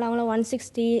தைக்கிறாங்களா, அவங்கள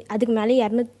 160 அதுக்கு மேலே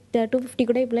 250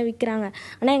 கூட இப்போலாம் விற்கிறாங்க.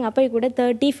 ஆனால் எங்கள் அப்பா கூட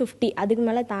 30-50 அதுக்கு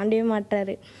மேலே தாண்டவே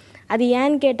மாட்டுறாரு. அது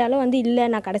ஏன்னு கேட்டாலும் இல்லை,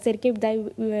 நான் கடைசி வரைக்கும்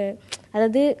இப்படி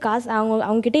அதாவது காசு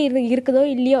அவங்ககிட்ட இருக்குதோ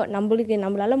இல்லையோ,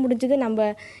 நம்மளால முடிஞ்சது நம்ம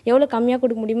எவ்வளோ கம்மியாக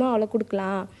கொடுக்க முடியுமோ அவ்வளோ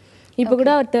கொடுக்கலாம். இப்போ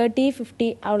கூட ஒரு 30-50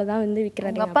 அவ்வளோதான்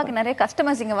விற்கிறாரு. அப்பாவுக்கு நிறைய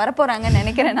கஸ்டமர்ஸ் இங்கே வரப்போறாங்கன்னு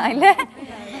நினைக்கிறேன் நான். இல்லை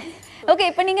ஓகே.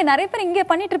 இப்போ நீங்க நிறைய பேர் இங்கே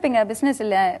பண்ணிட்டு இருப்பீங்க பிசினஸ்,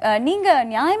 இல்ல நீங்க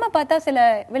நியாயமா பார்த்தா சில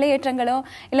விலையேற்றங்களோ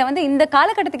இல்ல இந்த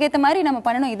காலகட்டத்துக்கு ஏற்ற மாதிரி நம்ம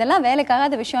பண்ணணும், இதெல்லாம்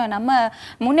வேலைக்காகாத விஷயம், நம்ம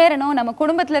முன்னேறணும், நம்ம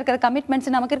குடும்பத்தில் இருக்கிற கமிட்மெண்ட்ஸ்,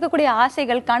 நமக்கு இருக்கக்கூடிய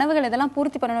ஆசைகள் கனவுகள் இதெல்லாம்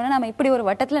பூர்த்தி பண்ணணும்னா நம்ம இப்படி ஒரு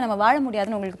வட்டத்தில் நம்ம வாழ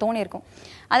முடியாதுன்னு உங்களுக்கு தோணி இருக்கும்.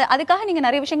 அதுக்காக நீங்க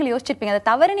நிறைய விஷயங்கள் யோசிச்சிருப்பீங்க. அதை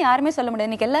தவறுன்னு யாருமே சொல்ல முடியாது.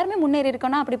 இன்னைக்கு எல்லாருமே முன்னேறி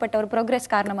இருக்கோம்னா அப்படிப்பட்ட ஒரு ப்ரோக்ரஸ்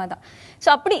காரணமாக தான். ஸோ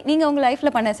அப்படி நீங்க உங்க லைஃப்ல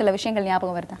பண்ண சில விஷயங்கள்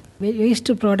ஞாபகம் வருதா?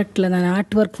 வேஸ்ட் ப்ராடக்ட்ல நான்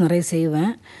ஆர்ட் ஒர்க் நிறைய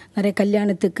செய்வேன். நிறைய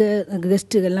கல்யாணத்துக்கு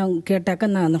கெஸ்ட்டுகள்லாம் கேட்டாக்கா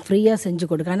நான் ஃப்ரீயாக செஞ்சு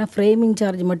கொடுக்குறேன். ஆனால் ஃப்ரேமிங்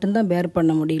சார்ஜ் மட்டும்தான் பேர்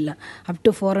பண்ண முடியல. அப்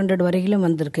டு 400 வரைக்கும்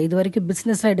வந்திருக்கு. இது வரைக்கும்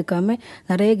பிஸ்னஸாக எடுக்காமல்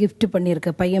நிறைய கிஃப்ட்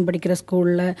பண்ணியிருக்கேன். பையன் படிக்கிற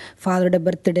ஸ்கூலில் ஃபாதரோட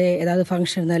பர்த்டே ஏதாவது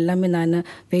ஃபங்க்ஷன் எல்லாமே நான்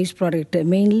வேஸ்ட் ப்ராடக்ட்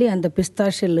மெயின்லி அந்த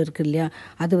பிஸ்தாஷியல் இருக்குது இல்லையா,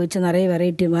 அது வச்சு நிறைய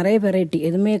வெரைட்டி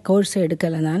எதுவுமே கோர்ஸை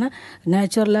எடுக்கலை. நான்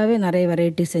நேச்சுரலாகவே நிறைய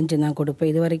வெரைட்டி செஞ்சு நான்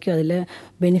கொடுப்பேன். இது வரைக்கும் அதில்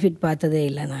பெனிஃபிட் பார்த்ததே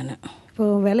இல்லை. நான் இப்போ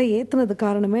விலை ஏற்றுனது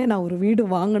காரணமே நான் ஒரு வீடு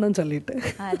வாங்கணும்னு சொல்லிட்டு.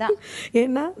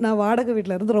 ஏன்னா நான் வாடகை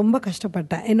வீட்டில் இருந்து ரொம்ப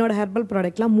கஷ்டப்பட்டேன். என்னோடய ஹெர்பல்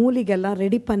ப்ராடக்ட்லாம் மூலிகைலாம்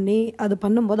ரெடி பண்ணி அது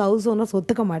பண்ணும்போது ஹவுஸ் ஓனர்ஸ்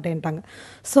ஒத்துக்க மாட்டேன்ட்டாங்க.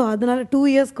 ஸோ அதனால் 2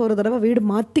 இயர்ஸ்க்கு ஒரு தடவை வீடு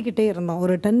மாற்றிக்கிட்டே இருந்தோம்.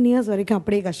 ஒரு 10 இயர்ஸ் வரைக்கும்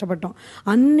அப்படியே கஷ்டப்பட்டோம்.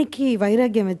 அன்னைக்கு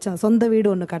வைராக்கியம் வச்சேன், சொந்த வீடு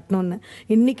ஒன்று கட்டணுன்னு.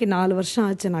 இன்றைக்கி 4 வருஷம்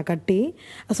ஆச்சு நான் கட்டி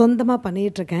சொந்தமாக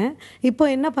பண்ணிகிட்ருக்கேன். இப்போ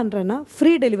என்ன பண்ணுறேன்னா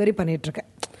ஃப்ரீ டெலிவரி பண்ணிகிட்ருக்கேன்.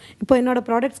 இப்போ என்னோடய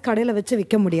ப்ராடக்ட்ஸ் கடையில் வச்சு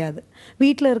விற்க முடியாது.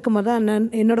 வீட்டில் இருக்கும்போது தான் நான்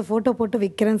என்னோடய ஃபோட்டோ போட்டு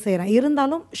விற்கிறேன்னு செய்கிறேன்.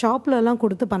 இருந்தாலும் ஷாப்லலாம்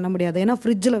கொடுத்து பண்ண முடியாது, ஏன்னா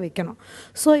ஃப்ரிட்ஜில் வைக்கணும்.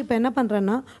 ஸோ இப்போ என்ன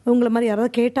பண்ணுறேன்னா, உங்களை மாதிரி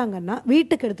யாராவது கேட்டாங்கன்னா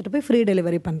வீட்டுக்கு எடுத்துகிட்டு போய் ஃப்ரீ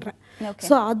டெலிவரி பண்ணுறேன்.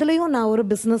 ஸோ அதுலேயும் நான் ஒரு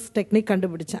பிஸ்னஸ் டெக்னிக்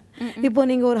கண்டுபிடிச்சேன். இப்போ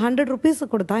நீங்கள் ஒரு 100 rupees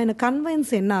கொடுத்தா எனக்கு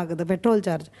கன்வென்ஸ் என்ன ஆகுது, பெட்ரோல்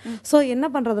சார்ஜ். ஸோ என்ன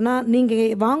பண்ணுறதுன்னா,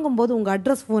 நீங்கள் வாங்கும்போது உங்கள்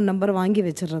அட்ரஸ், ஃபோன் நம்பர் வாங்கி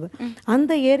வச்சிடுறது.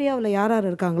 அந்த ஏரியாவில் யார் யார்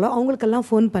இருக்காங்களோ அவங்களுக்கெல்லாம்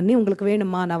ஃபோன் பண்ணி உங்களுக்கு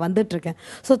வேணுமா, நான் வந்துட்டுருக்கேன்.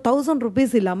 ஸோ 1000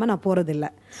 rupees இல்லாமல் நான் போகிறதில்ல.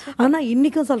 ஆனால்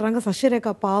இன்றைக்கும் சொல்கிறாங்க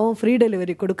சசிரேகா பாவம் ஃப்ரீ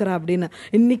டெலிவரி கொடுக்குறா அப்படின்னு.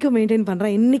 இன்றைக்கும் மெயின்டைன்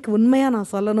பண்ணுறேன். இன்றைக்கி உண்மையாக நான்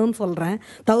சொல்லணும்னு சொல்கிறேன்,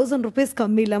 1000 rupees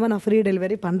கம்மி இல்லாமல் நான் ஃப்ரீ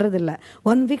டெலிவரி பண்ணுறதில்ல.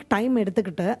 1 week டைம்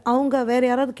எடுத்துக்கிட்டு அவங்க வேறு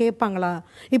யாராவது கேட்பாங்களா,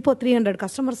 இப்போது 300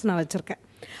 customers நான் வச்சுருக்கேன்.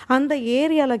 அந்த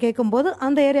ஏரியாவில் கேட்கும்போது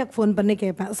அந்த ஏரியாவுக்கு ஃபோன் பண்ணி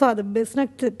கேட்பேன். ஸோ அது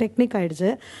பிஸ்னஸ் டெக்னிக்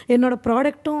ஆகிடுச்சு. என்னோடய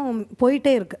ப்ராடக்ட்டும்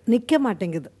போயிட்டே இருக்குது, நிற்க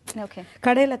மாட்டேங்குது,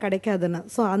 கடையில் கிடைக்காதுன்னு.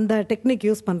 ஸோ அந்த டெக்னிக்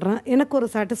யூஸ் பண்ணுறேன், எனக்கு ஒரு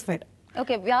சாட்டிஸ்ஃபைடு.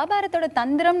 ஓகே, வியாபாரத்தோட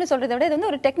தந்திரம்னு சொல்றதை விட இது வந்து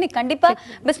ஒரு டெக்னிக். கண்டிப்பா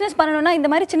பிசினஸ் பண்ணணும்னா இந்த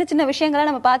மாதிரி சின்ன சின்ன விஷயங்களை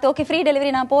நம்ம பார்த்து, ஓகே ஃப்ரீ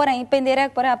டெலிவரி நான் போறேன், இப்போ இந்த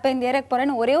ஏரியாவுக்கு போறேன், அப்போ இந்த ஏரியாவுக்கு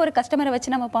போறேன்னு ஒரே ஒரு கஸ்டமரை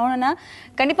வச்சு நம்ம போனோம்னா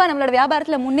கண்டிப்பா நம்மளோட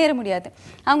வியாபாரத்துல முன்னேற முடியாது.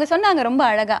 அவங்க சொன்னாங்க ரொம்ப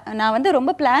அழகா, நான் வந்து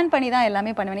ரொம்ப பிளான் பண்ணி தான்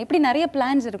எல்லாமே பண்ணுவேன். இப்படி நிறைய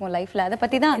பிளான்ஸ் இருக்கும் லைஃப்ல, அதை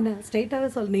பத்தி தான். ஸ்ட்ரெயிட்டாவே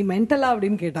சொல், நீ மென்டலா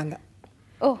அப்படின்னு கேட்டாங்க.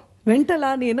 ஓ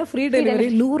மென்டலா, நீ என்ன ஃப்ரீ டெலிவரி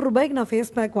 100 ரூபாய்க்கு நான்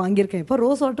ஃபேஸ் பேக் வாங்கியிருக்கேன், இப்போ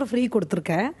ரோஸ் வாட்டர் ஃப்ரீ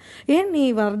கொடுத்துருக்கேன், ஏன் நீ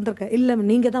வந்திருக்க? இல்லை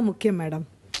நீங்கள் தான் முக்கியம் மேடம்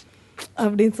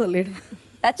அப்படின்னு சொல்லிடு.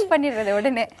 டச் பண்ணிடுறது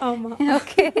உடனே.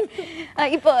 ஓகே,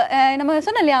 இப்போ நம்ம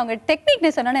சொன்னோம் இல்லையா, அவங்க டெக்னிக்னு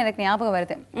சொன்னோன்னு எனக்கு ஞாபகம்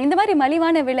வருது. இந்த மாதிரி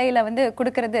மலிவான விலையில வந்து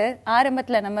கொடுக்கறது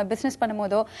ஆரம்பத்தில் நம்ம பிஸ்னஸ்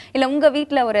பண்ணும்போதோ இல்லை உங்கள்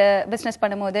வீட்டில் ஒரு பிஸ்னஸ்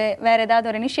பண்ணும்போது வேற ஏதாவது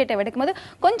ஒரு இனிஷியேட்டிவ் எடுக்கும்போது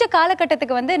கொஞ்சம்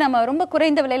காலகட்டத்துக்கு வந்து நம்ம ரொம்ப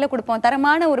குறைந்த விலையில கொடுப்போம்.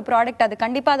 தரமான ஒரு ப்ராடக்ட், அது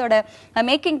கண்டிப்பாக அதோட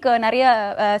மேக்கிங்க்கு நிறைய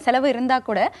செலவு இருந்தால்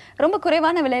கூட ரொம்ப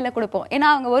குறைவான விலையில கொடுப்போம். ஏன்னா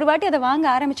அவங்க ஒரு வாட்டி அதை வாங்க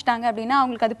ஆரம்பிச்சிட்டாங்க அப்படின்னா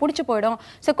அவங்களுக்கு அது பிடிச்சி போயிடும்.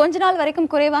 ஸோ கொஞ்ச நாள்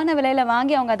வரைக்கும் குறைவான விலையில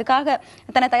வாங்கி அவங்க அதுக்காக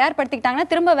தன்னை தயார்படுத்திக்கிட்டாங்கன்னா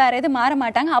திரும்ப வேற எதுவும் மாற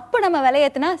மாட்டாங்க. அப்போ நம்ம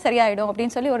விலையேற்றினா சரியாயிடும்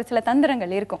அப்படின்னு சொல்லி ஒரு சில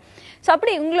தந்திரங்கள் இருக்கும். ஸோ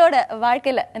அப்படி உங்களோட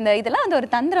வாழ்க்கையில இதெல்லாம் வந்து ஒரு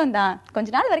தந்திரம் தான், கொஞ்ச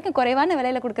நாள் வரைக்கும் குறைவான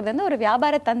விலையில கொடுக்கறது வந்து ஒரு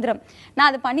வியாபார தந்திரம், நான்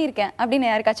அதை பண்ணியிருக்கேன் அப்படின்னு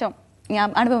யாருக்காச்சும்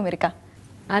அனுபவம் இருக்கா?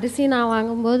 அரிசி நான்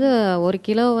வாங்கும்போது 1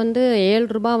 கிலோ வந்து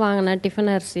 7 ரூபாய் வாங்கினேன்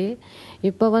டிஃபன் அரிசி.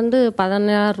 இப்போ வந்து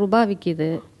 16 ரூபாய்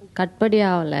விற்கிது, கட்படி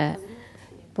ஆகலை.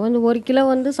 இப்போ வந்து 1 கிலோ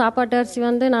வந்து சாப்பாட்டு அரிசி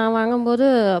வந்து நான் வாங்கும்போது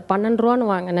 12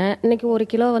 ரூபான்னு வாங்கினேன். இன்றைக்கி 1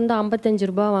 கிலோ வந்து 55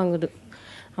 ரூபாய் வாங்குது.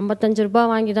 55 ரூபாய்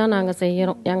வாங்கி தான் நாங்கள்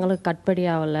செய்கிறோம், எங்களுக்கு கட்படி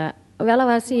ஆகலை.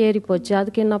 விலைவாசி ஏறி போச்சு,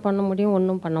 அதுக்கு என்ன பண்ண முடியும்?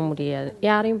 ஒன்றும் பண்ண முடியாது,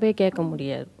 யாரையும் போய் கேட்க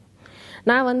முடியாது.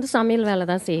 நான் வந்து சமையல் வேலை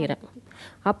தான் செய்கிறேன்.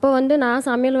 அப்போ வந்து நான்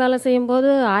சமையல் வேலை செய்யும்போது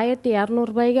 1200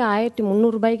 ரூபாய்க்கு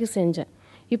 1300 ரூபாய்க்கு செஞ்சேன்.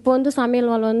 இப்போ வந்து சமையல்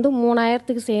வேலை வந்து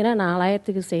 3000க்கு செய்கிறேன்,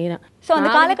 4000க்கு செய்கிறேன். ஸோ அந்த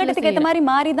காலகட்டத்துக்கு ஏற்ற மாதிரி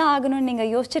மாறி தான் ஆகணும்னு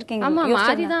நீங்கள் யோசிச்சிருக்கீங்க? ஆமாம்,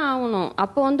 மாறி தான் ஆகணும்.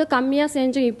 அப்போ வந்து கம்மியாக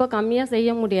செஞ்சோம், இப்போ கம்மியாக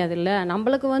செய்ய முடியாது இல்லை.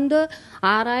 நம்மளுக்கு வந்து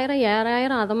 6000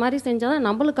 7000 அதை மாதிரி செஞ்சால் தான்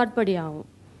நம்மளுக்கு கட்படி ஆகும்.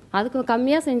 அதுக்கு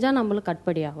கம்மியாக செஞ்சால் நம்மளுக்கு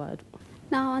கட்படி ஆகாது.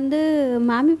 நான் வந்து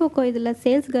மேமிபோக்கோ இதில்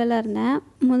சேல்ஸ் கேர்ளாக இருந்தேன்.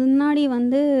 முன்னாடி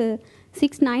வந்து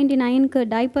 699க்கு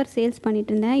டைப்பர் சேல்ஸ்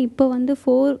பண்ணிட்டு இருந்தேன். இப்போ வந்து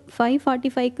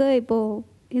 545க்கு இப்போது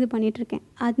இது பண்ணிகிட்ருக்கேன்.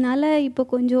 அதனால இப்போ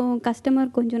கொஞ்சம் கஸ்டமர்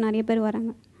கொஞ்சம் நிறைய பேர்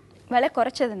வராங்க, விலை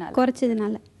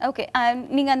குறைச்சதுனால. ஓகே,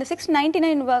 நீங்கள் அந்த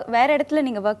 699 வேற இடத்துல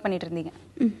நீங்கள் ஒர்க் பண்ணிட்டு இருந்தீங்க.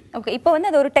 ஓகே, இப்போ வந்து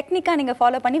அது ஒரு டெக்னிக்காக நீங்கள்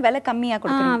ஃபாலோ பண்ணி விலை கம்மியாக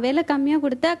கொடுக்குறீங்க. விலை கம்மியாக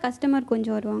கொடுத்தா கஸ்டமர்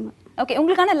கொஞ்சம் வருவாங்க. ஓகே,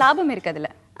 உங்களுக்கான லாபம் இருக்குது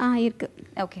அதில்? இருக்கு.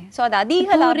 ஓகே, ஸோ அது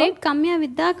அதிக ரேட் கம்மியாக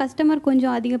விற்றா கஸ்டமர்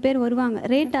கொஞ்சம் அதிக பேர் வருவாங்க.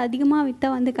 ரேட் அதிகமாக விற்றா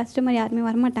வந்து கஸ்டமர் யாருமே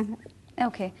வரமாட்டாங்க.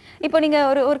 ஓகே, இப்போ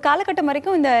நீங்கள் ஒரு காலகட்டம்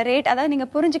வரைக்கும் இந்த ரேட், அதாவது நீங்கள்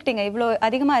புரிஞ்சுக்கிட்டீங்க இவ்வளோ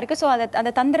அதிகமாக இருக்குது, ஸோ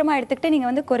அதை தந்திரமாக எடுத்துக்கிட்டு நீங்கள்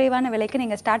வந்து குறைவான விலைக்கு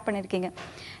நீங்கள் ஸ்டார்ட் பண்ணியிருக்கீங்க.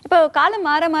 இப்போ காலம்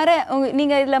மாற மாற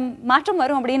நீங்கள் இதில் மாற்றம்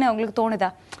வரும் அப்படின்னு உங்களுக்கு தோணுதா?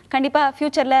 கண்டிப்பாக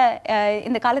ஃப்யூச்சரில்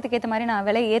இந்த காலத்துக்கு ஏற்ற மாதிரி நான்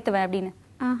விலை ஏற்றுவேன் அப்படின்னு?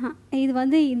 இது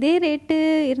வந்து இதே ரேட்டு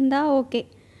இருந்தால் ஓகே,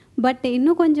 பட்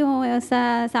இன்னும் கொஞ்சம்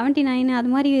 79 அது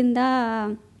மாதிரி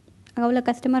இருந்தால் அவ்வளோ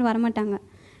கஸ்டமர் வரமாட்டாங்க.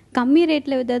 கம்மி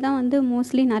ரேட்டில் விற்று தான் வந்து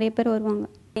மோஸ்ட்லி நிறைய பேர் வருவாங்க.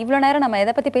 இவ்வளோ நேரம் நம்ம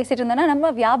எதை பற்றி பேசிட்டு இருந்தோம்னா,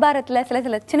 நம்ம வியாபாரத்தில்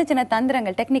சில சின்ன சின்ன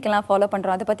தந்திரங்கள், டெக்னிக்கெல்லாம் ஃபாலோ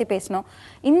பண்ணுறோம், அதை பற்றி பேசணும்.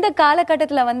 இந்த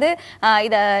காலகட்டத்தில் வந்து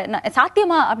இதை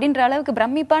சாத்தியமா அப்படின்ற அளவுக்கு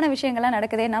பிரமிப்பான விஷயங்கள்லாம்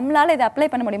நடக்குது, நம்மளால் இதை அப்ளை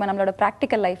பண்ண முடியுமா நம்மளோட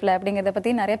ப்ராக்டிக்கல் லைஃப்பில் அப்படிங்கிறத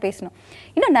பற்றி நிறைய பேசணும்.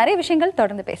 இன்னும் நிறைய விஷயங்கள்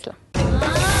தொடர்ந்து பேசலாம்.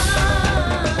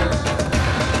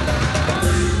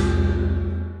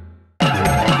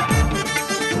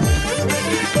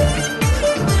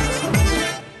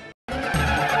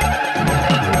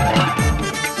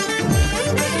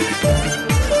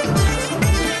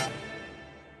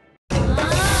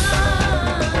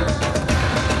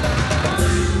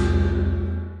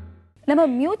 நம்ம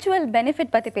மியூச்சுவல்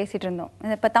பெனிஃபிட் பற்றி பேசிகிட்டு இருந்தோம்.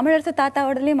 இப்போ தமிழரசு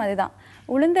தாத்தாவோடலேயும் அதுதான்,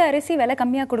 உளுந்த அரிசி விலை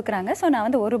கம்மியாக கொடுக்குறாங்க, ஸோ நான்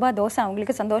வந்து 1 ரூபாய் தோசை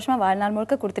அவங்களுக்கு சந்தோஷமாக வாழ்நாள்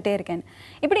முழுக்க கொடுத்துட்டே இருக்கேன்.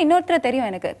 இப்படி இன்னொருத்தர் தெரியும்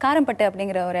எனக்கு, காரம்பட்டு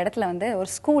அப்படிங்கிற ஒரு இடத்துல வந்து ஒரு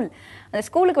ஸ்கூல், அந்த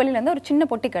ஸ்கூலுக்கு வெளியில் வந்து ஒரு சின்ன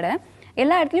பொட்டி கடை.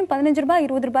 எல்லா இடத்துலையும் 15 ரூபாய்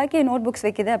 20 ரூபாய்க்கு நோட் புக்ஸ்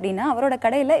வைக்குது அப்படின்னா அவரோட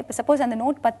கடையில் இப்போ சப்போஸ் அந்த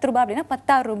நோட் 10 ரூபாய் அப்படின்னா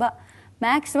 16 ரூபாய்,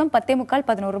 மேக்ஸிமம் 10.25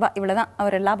 11 ரூபாய் இவ்வளோதான்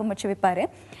அவர் லாபம் வச்சு விற்பார்.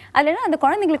 அதுலனா அந்த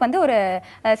குழந்தைங்களுக்கு வந்து ஒரு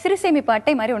சிறு சேமிப்பு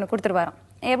அட்டை மாதிரி ஒன்று கொடுத்துருவாராம்.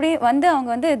 எப்படி வந்து அவங்க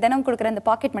வந்து தினம் கொடுக்குற அந்த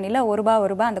பாக்கெட் மணியில் ஒரு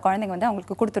ரூபா அந்த குழந்தைங்க வந்து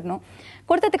அவங்களுக்கு கொடுத்துடணும்.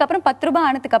 கொடுத்ததுக்கப்புறம் 10 ரூபாய்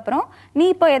ஆனதுக்கப்புறம் நீ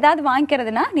இப்போ ஏதாவது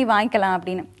வாங்கிக்கிறதுனா நீ வாங்கிக்கலாம்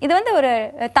அப்படின்னு. இது வந்து ஒரு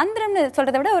தந்திரம்னு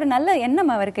சொல்கிறத விட ஒரு நல்ல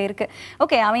எண்ணம் அவருக்கு இருக்குது.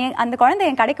 ஓகே, அவன் அந்த குழந்தை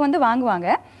என் கடைக்கு வந்து வாங்குவாங்க,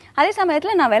 அதே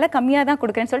சமயத்தில் நான் விலை கம்மியாக தான்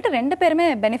கொடுக்குறேன்னு சொல்லிட்டு 2 பேருமே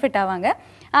பெனிஃபிட் ஆவாங்க.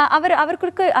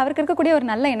 அவருக்கு இருக்கக்கூடிய ஒரு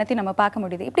நல்ல எண்ணத்தையும் நம்ம பார்க்க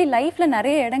முடியுது. இப்படி லைஃப்பில்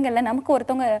நிறைய இடங்கள்ல நமக்கு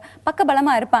ஒருத்தவங்க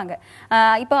பக்கபலமாக இருப்பாங்க.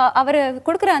 இப்போ அவர்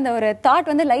கொடுக்குற அந்த ஒரு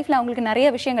தாட் வந்து லைஃப்பில் அவங்களுக்கு நிறைய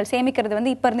விஷயங்கள் சேமிக்கிறது வந்து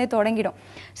இப்போ இருந்தே தொடங்கிடும்.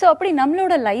 ஸோ அப்படி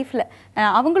நம்மளோட லைஃப்பில்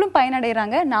அவங்களும்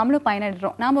பயனடைகிறாங்க, நாமளும்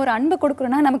பயனடைகிறோம். நாம் ஒரு அன்பு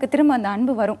கொடுக்குறோன்னா நமக்கு திரும்ப அந்த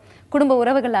அன்பு வரும். குடும்ப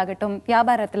உறவுகள் ஆகட்டும்,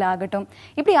 வியாபாரத்தில் ஆகட்டும்,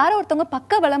 இப்படி யாரோ ஒருத்தவங்க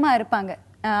பக்கபலமாக இருப்பாங்க.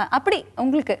 அப்படி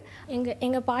உங்களுக்கு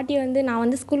எங்கள் பாட்டி வந்து நான்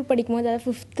வந்து ஸ்கூல் படிக்கும்போது, அதாவது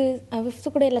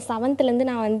ஃபிஃப்த்து கூட இல்லை 7th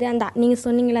நான் வந்து அந்த நீங்கள்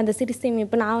சொன்னீங்களே அந்த சிறு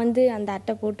சேமிப்பு, நான் வந்து அந்த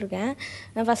அட்டை போட்டிருக்கேன்.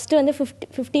 ஃபஸ்ட்டு வந்து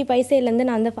 50 பைசேலேருந்து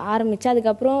நான் வந்து ஆரம்பித்தேன்.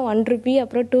 அதுக்கப்புறம் 1 ரூபி,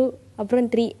 அப்புறம் 2, அப்புறம்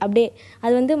 3, அப்படியே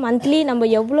அது வந்து மந்த்லி நம்ம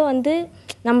எவ்வளோ வந்து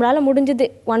நம்மளால் முடிஞ்சது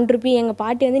 1 ரூபி. எங்கள்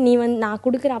பாட்டி வந்து நீ வந்து நான்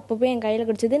கொடுக்குற அப்பப்போ என் கையில்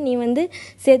கிடச்சது நீ வந்து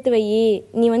சேர்த்து வை,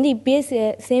 நீ வந்து இப்பயே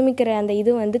சேமிக்கிற அந்த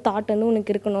இது வந்து தாட் வந்து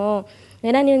உனக்கு இருக்கணும்.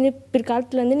 ஏன்னா நீ வந்து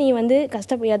பிற்காலத்தில் வந்து நீ வந்து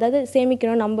அதாவது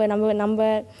சேமிக்கணும், நம்ம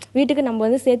வீட்டுக்கு நம்ம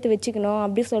வந்து சேர்த்து வச்சுக்கணும்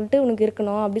அப்படி சொல்லிட்டு உனக்கு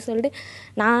இருக்கணும் அப்படி சொல்லிட்டு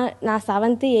நான்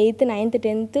 7th 8th 9th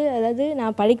 10th அதாவது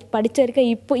நான் படிச்சிருக்கேன்.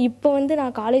 இப்போ வந்து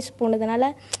நான் காலேஜ்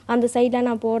போனதுனால அந்த சைடெலாம்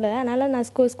நான் போடலை. அதனால் நான்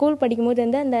ஸ்கூல் படிக்கும்போது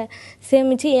வந்து அந்த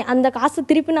சேமித்து அந்த காசை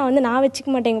திருப்பி நான் வந்து நான் வச்சுக்க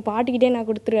மாட்டேன், எங்கள் பாட்டிக்கிட்டே நான்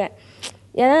கொடுத்துருவேன்.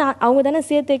 ஏன்னா அவங்க தானே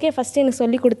சேர்த்து வைக்க ஃபஸ்ட்டு எனக்கு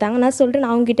சொல்லி கொடுத்தாங்க. நான் சொல்லிட்டு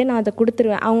நான் அவங்ககிட்ட நான் அதை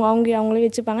கொடுத்துருவேன். அவங்களே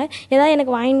வச்சுப்பாங்க. ஏதாவது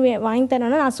எனக்கு வாங்கி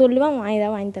தரணும்னா நான் சொல்லுவேன்,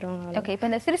 ஏதாவது வாங்கி தருவாங்க. ஓகே, இப்போ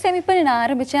இந்த சிறு சேமிப்பு நான்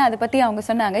ஆரம்பித்தேன், அதை பற்றி அவங்க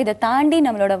சொன்னாங்க. இதை தாண்டி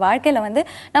நம்மளோட வாழ்க்கையில் வந்து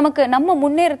நம்ம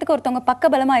முன்னேறதுக்கு ஒருத்தவங்க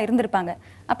பக்கபலமாக இருந்திருப்பாங்க.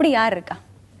 அப்படி யார் இருக்கா?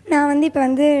 நான் வந்து இப்போ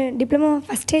வந்து டிப்ளமோ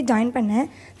ஃபஸ்ட் இயர் ஜாயின் பண்ணேன்.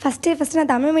 ஃபஸ்ட்டு நான்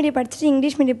தமிழ் மீடியம் படிச்சுட்டு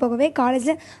இங்கிலீஷ் மீடியம் போகவே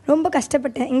காலேஜில் ரொம்ப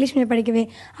கஷ்டப்பட்டேன் இங்கிலீஷ் மீடியம் படிக்கவே.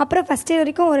 அப்புறம் ஃபஸ்ட் இயர்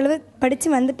வரைக்கும் ஓரளவு படித்து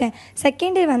வந்துட்டேன்.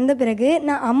 செகண்ட் இயர் வந்த பிறகு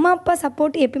நான் அம்மா அப்பா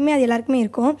சப்போர்ட் எப்பவுமே அது எல்லாருக்குமே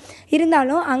இருக்கும்.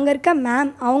 இருந்தாலும் அங்கே இருக்க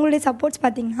மேம் அவங்களுடைய சப்போர்ட்ஸ்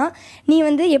பார்த்திங்கன்னா, நீ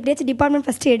வந்து எப்படியாச்சும் டிபார்ட்மெண்ட்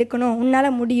ஃபஸ்ட்டு எடுக்கணும், உன்னால்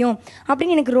முடியும்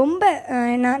அப்படின்னு எனக்கு ரொம்ப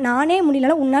நானே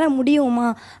முடியலனாலும் உன்னால் முடியுமா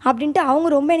அப்படின்ட்டு அவங்க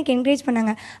ரொம்ப எனக்கு என்கரேஜ்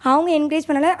பண்ணாங்க. அவங்க என்கரேஜ்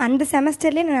பண்ணால அந்த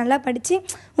செமஸ்டர்லேயே நான் நல்லா படித்து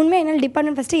உண்மையாக என்னால்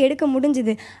டிபார்ட்மெண்ட் ஃபஸ்ட்டு எடுக்க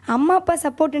முடிஞ்சுது. அம்மா அப்பா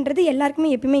சப்போர்ட்டுன்றது எல்லாருக்குமே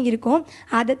எப்பவுமே இருக்கும்.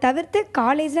 அதை தவிர்த்து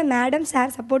காலேஜில் மேடம்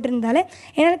சார் சப்போர்ட் இருந்தாலே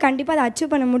என்னால் கண்டிப்பாக அதை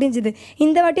அச்சீவ் பண்ண முடிஞ்சுது.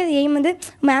 இந்த வாட்டி அது எய்ம் வந்து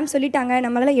மேம் சொல்லிட்டாங்க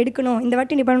நம்மளால் எடுக்கணும், இந்த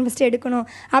வாட்டி டிபார்ட்மெண்ட் ஃபஸ்ட்டு எடுக்கணும்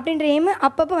அப்படின்ற எய்ம்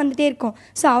அப்பப்போ வந்துகிட்டே இருக்கும்.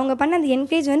 ஸோ அவங்க பண்ண அந்த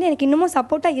என்கரேஜ் வந்து எனக்கு இன்னமும்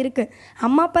சப்போர்ட்டாக இருக்குது.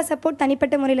 அம்மா அப்பா சப்போர்ட்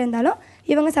தனிப்பட்ட முறையில் இருந்தாலும்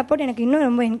இவங்க சப்போர்ட் எனக்கு இன்னும்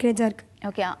ரொம்ப என்கரேஜாக இருக்குது.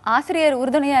 ஓகே, ஆசிரியர்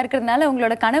உறுதுணையாக இருக்கிறதுனால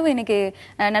உங்களோட கனவு இன்னைக்கு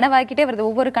நனவாக்கிட்டே வருது.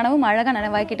 ஒவ்வொரு கனவும் அழகாக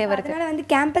நனவாக்கிட்டே வருது. அதனால் வந்து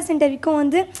கேம்பஸ் இன்டர்வியூக்கும்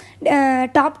வந்து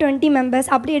டாப் 20 மெம்பர்ஸ்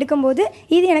அப்படி எடுக்கும்போது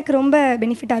இது எனக்கு ரொம்ப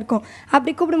பெனிஃபிட்டாக இருக்கும்.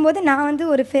 அப்படி கூப்பிடும்போது நான் வந்து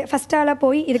ஒரு ஃபஸ்ட் ஆளாக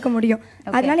போய் இருக்க முடியும்.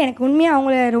 அதனால எனக்கு உண்மையாக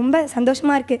அவங்கள ரொம்ப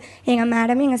சந்தோஷமாக இருக்குது. எங்கள்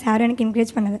மேடமும் எங்கள் சாரும் எனக்கு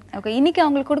என்கரேஜ் பண்ணது. ஓகே, இன்னைக்கு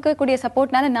அவங்களுக்கு கொடுக்கக்கூடிய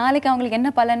சப்போர்ட்னால நாளைக்கு அவங்களுக்கு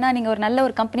என்ன பலன்னா, நீங்கள் ஒரு நல்ல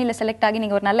ஒரு கம்பெனியில் செலக்ட் ஆகி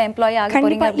நீங்கள் ஒரு நல்ல எம்ப்ளாயி ஆக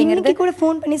போறீங்க அப்படிங்கிறது கூட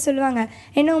ஃபோன் பண்ணி சொல்லுவாங்க.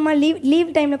 என்னம்மா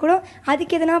லீவ் டைமில் கூட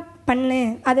அதுக்கு எதனா பண்ணு,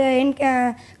 அதை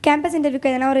கேம்பஸ் இன்டர்வியூக்கு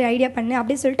எதனா ஒரு ஐடியா பண்ணு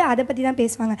அப்படின்னு சொல்லிட்டு அதை பற்றி தான்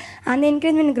பேசுவாங்க. அந்த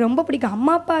என்கரேஜ்மெண்ட் எனக்கு ரொம்ப பிடிக்கும்.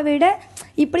 அம்மா அப்பா விட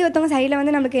இப்படி ஒருத்தவங்க சைடில்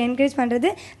வந்து நம்மளுக்கு என்கரேஜ் பண்ணுறது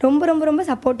ரொம்ப ரொம்ப ரொம்ப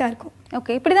சப்போர்ட்டாக இருக்கும்.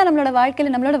 ஓகே, இப்படி தான் நம்மளோட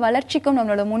வாழ்க்கையில் நம்மளோட வளர்ச்சிக்கும்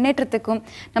நம்மளோட முன்னேற்றத்துக்கும்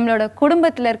நம்மளோட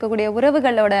குடும்பத்தில் இருக்கக்கூடிய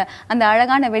உறவுகளோட அந்த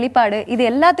அழகான வெளிப்பாடு இது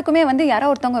எல்லாத்துக்குமே வந்து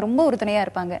யாரோ ஒருத்தவங்க ரொம்ப உறுதுணையாக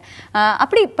இருப்பாங்க.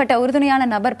 அப்படிப்பட்ட உறுதுணையான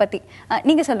நபர் பற்றி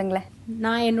நீங்கள் சொல்லுங்களேன்.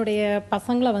 நான் என்னுடைய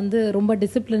பசங்களை வந்து ரொம்ப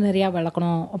டிசிப்ளினரியாக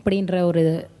வளர்க்கணும் அப்படின்ற ஒரு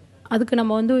அதுக்கு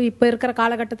நம்ம வந்து இப்போ இருக்கிற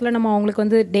காலகட்டத்தில் நம்ம அவங்களுக்கு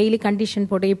வந்து டெய்லி கண்டிஷன்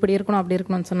போட்டு இப்படி இருக்கணும் அப்படி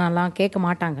இருக்கணும்னு சொன்னாலாம் கேட்க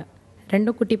மாட்டாங்க.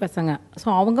 2 குட்டி பசங்க. ஸோ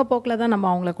அவங்க போக்கில் தான் நம்ம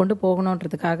அவங்கள கொண்டு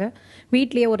போகணுன்றதுக்காக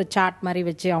வீட்லேயே ஒரு சார்ட் மாதிரி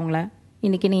வச்சு அவங்கள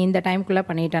இன்றைக்கி நீ இந்த டைமுக்குள்ளே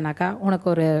பண்ணிட்டேனாக்கா உனக்கு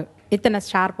ஒரு இத்தனை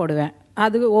ஸ்டார் போடுவேன்.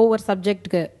 அது ஒவ்வொரு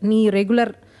சப்ஜெக்ட்டுக்கு நீ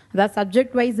ரெகுலர் அதாவது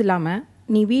சப்ஜெக்ட் வைஸ் இல்லாமல்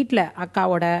நீ வீட்டில்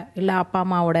அக்காவோட இல்லை அப்பா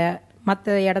அம்மாவோட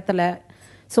மற்ற இடத்துல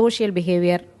சோஷியல்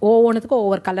பிஹேவியர் ஒவ்வொன்றுத்துக்கும்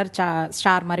ஒவ்வொரு கலர்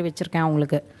ஸ்டார் மாதிரி வச்சுருக்கேன்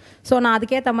அவங்களுக்கு. ஸோ நான்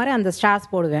அதுக்கேற்ற மாதிரி அந்த ஸ்டார்ஸ்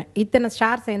போடுவேன். இத்தனை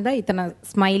ஸ்டார் சேர்ந்தால் இத்தனை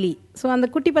ஸ்மைலி. ஸோ அந்த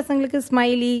குட்டி பசங்களுக்கு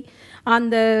ஸ்மைலி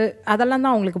அதெல்லாம்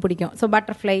தான் அவங்களுக்கு பிடிக்கும். ஸோ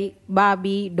பட்டர்ஃப்ளை,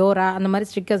 பாபி, டோரா அந்த மாதிரி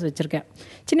ஸ்டிக்கர்ஸ் வச்சுருக்கேன்.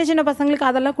 சின்ன சின்ன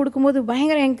பசங்களுக்கு அதெல்லாம் கொடுக்கும்போது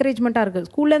பயங்கர என்கரேஜ்மெண்ட்டாக இருக்குது.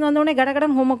 ஸ்கூல்லேருந்து வந்தோடனே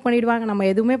கடகடன் ஹோம்ஒர்க் பண்ணிவிடுவாங்க. நம்ம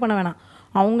எதுவுமே பண்ண வேணாம்,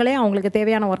 அவங்களே அவங்களுக்கு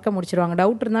தேவையான ஒர்க்கை முடிச்சிருவாங்க.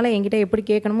 டவுட் இருந்தாலும் என்கிட்ட எப்படி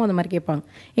கேட்கணுமோ அந்த மாதிரி கேட்பாங்க.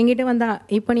 என்கிட்ட வந்தால்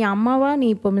இப்போ நீ அம்மாவா நீ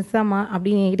இப்போ மிஸ்ஸாமா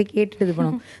அப்படின்னு என்கிட்ட கேட்டுட்டு இது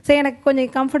பண்ணுவோம். ஸோ எனக்கு கொஞ்சம்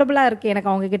கம்ஃபர்டபுளாக இருக்குது.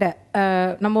 எனக்கு அவங்கக்கிட்ட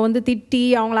நம்ம வந்து திட்டி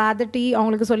அவங்கள அதட்டி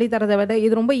அவங்களுக்கு சொல்லித்தரதை விட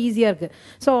இது ரொம்ப ஈஸியாக இருக்குது.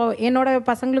 ஸோ என்னோட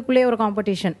பசங்களுக்குள்ளே ஒரு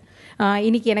காம்படிஷன்.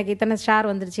 இன்னைக்கு எனக்கு இத்தனை ஸ்டார்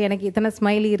வந்துருச்சு, எனக்கு இத்தனை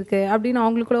ஸ்மைலி இருக்குது அப்படின்னு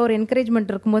அவங்களுக்குள்ள ஒரு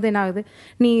என்கரேஜ்மெண்ட் இருக்கும்போது என்ன ஆகுது,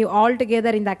 நீ ஆல்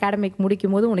டுகெதர் இந்த அகாடமிக்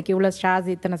முடிக்கும் போது உனக்கு இவ்வளோ ஸ்டார்ஸ்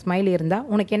இத்தனை ஸ்மைலி இருந்தால்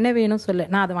உனக்கு என்ன வேணும் சொல்லு,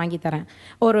 நான் அதை வாங்கி தரேன்.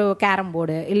 ஒரு கேரம்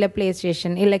போர்டு இல்லை ப்ளே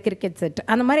ஸ்டேஷன் இல்லை கிரிக்கெட் செட்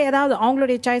அந்த மாதிரி ஏதாவது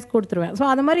அவங்களுடைய சாய்ஸ் கொடுத்துருவேன். ஸோ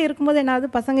அது மாதிரி இருக்கும்போது என்ன ஆகுது,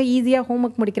 பசங்க ஈஸியாக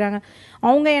ஹோம்ஒர்க் முடிக்கிறாங்க,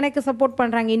 அவங்க எனக்கு சப்போர்ட்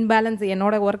பண்ணுறாங்க. இன்பேலன்ஸ்,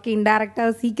 என்னோட ஒர்க்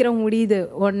இன்டெரக்டாக சீக்கிரம் முடியுது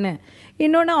ஒன்று.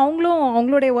 இன்னொன்று அவங்களும்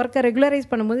அவங்களுடைய ஒர்க்கை ரெகுலரைஸ்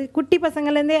பண்ணும்போது குட்டி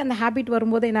பசங்கள்லேருந்தே அந்த ஹேபிட்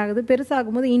வரும்போது என்ன ஆகுது,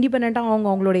 பெருசாகும்போது இண்டிபெண்ட்டாக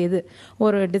அவங்களுடைய இது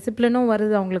ஒரு டிசிப்ளினும்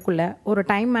வருது அவங்களுக்குள்ள, ஒரு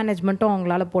டைம் மேனேஜ்மெண்ட்டும்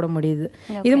அவங்களால போட முடியுது.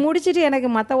 இது முடிச்சுட்டு எனக்கு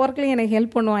மற்ற ஒர்க்லையும் எனக்கு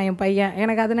ஹெல்ப் பண்ணுவான் என் பையன்,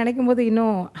 எனக்கு அது நினைக்கும் போது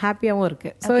இன்னும் ஹாப்பியாகவும்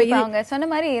இருக்குது. ஸோ அவங்க சொன்ன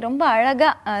மாதிரி ரொம்ப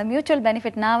அழகாக மியூச்சுவல்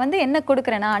பெனிஃபிட், நான் வந்து என்ன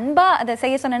கொடுக்குறேன், நான் அன்பாக அதை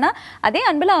செய்ய சொன்னேன்னா அதே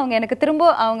அன்பில் அவங்க எனக்கு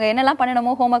திரும்ப அவங்க என்னெல்லாம்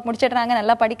பண்ணணுமோ ஹோம்ஒர்க் முடிச்சிடுறாங்க,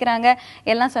 நல்லா படிக்கிறாங்க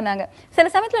எல்லாம் சொன்னாங்க. சில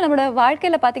சமயத்தில் நம்மளோட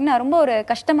வாழ்க்கையில் பார்த்தீங்கன்னா ரொம்ப ஒரு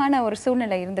கஷ்டமான ஒரு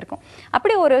சூழ்நிலை இருந்திருக்கும்.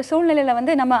 அப்படி ஒரு சூழ்நிலையில்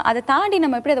வந்து நம்ம அதை தாண்டி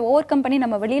நம்ம எப்படி அதை ஓவர் கம் பண்ணி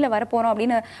நம்ம வெளியில் வரப்போகிறோம்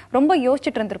அப்படின்னு ரொம்ப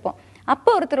யோசிச்சுட்டு இருந்திருப்போம். அப்போ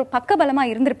ஒருத்தர்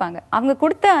பக்கபலமாக இருந்திருப்பாங்க, அவங்க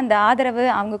கொடுத்த அந்த ஆதரவு,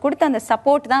 அவங்க கொடுத்த அந்த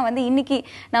சப்போர்ட் தான் வந்து இன்னைக்கு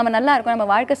நம்ம நல்லா இருக்கோம், நம்ம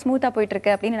வாழ்க்கை ஸ்மூத்தாக போயிட்டு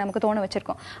இருக்கு அப்படின்னு நமக்கு தோண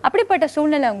வச்சிருக்கோம். அப்படிப்பட்ட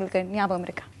சூழ்நிலை உங்களுக்கு ஞாபகம்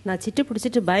இருக்கா? நான் சிட்டு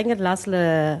பிடிச்சிட்டு பயங்கர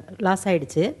லாஸ்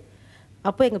ஆகிடுச்சு.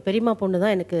 அப்போ எங்கள் பெரியம்மா பொண்ணு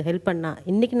தான் எனக்கு ஹெல்ப் பண்ணா.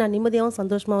 இன்றைக்கி நான் நிம்மதியாகவும்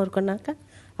சந்தோஷமாகவும் இருக்கேன்னாக்கா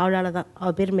அவளால் தான்.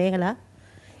 அவள் பேர் மேகலா,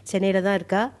 சென்னையில் தான்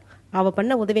இருக்கா. அவள்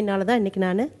பண்ண உதவினால தான் இன்றைக்கி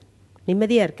நான்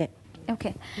நிம்மதியாக இருக்கேன். ஓகே,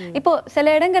 இப்போ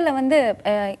சில இடங்கள்ல வந்து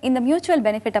இந்த மியூச்சுவல்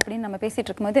பெனிஃபிட் அப்படின்னு நம்ம பேசிட்டு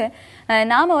இருக்கும்போது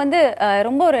நாம வந்து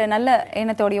ரொம்ப ஒரு நல்ல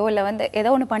எண்ணத்தோடையோ இல்லை வந்து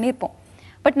ஏதோ ஒன்று பண்ணியிருப்போம்.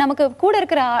 பட் நமக்கு கூட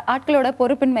இருக்கிற ஆட்களோட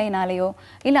பொறுப்பின்மையினாலேயோ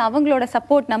இல்லை அவங்களோட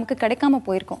சப்போர்ட் நமக்கு கிடைக்காம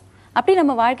போயிருக்கோம். அப்படி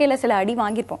நம்ம வாழ்க்கையில சில அடி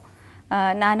வாங்கியிருப்போம்.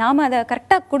 நாம அதை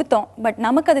கரெக்டாக கொடுத்தோம், பட்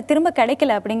நமக்கு அது திரும்ப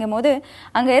கிடைக்கல. அப்படிங்கும் போது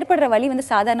அங்கே ஏற்படுற வலி வந்து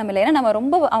சாதாரணம் இல்லை. ஏன்னா நம்ம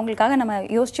ரொம்ப அவங்களுக்காக நம்ம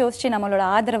யோசிச்சு நம்மளோட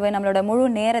ஆதரவு, நம்மளோட முழு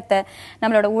நேரத்தை,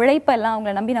 நம்மளோட உழைப்பெல்லாம்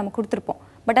அவங்கள நம்பி நம்ம கொடுத்துருப்போம்.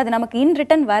 பட் அது நமக்கு இன்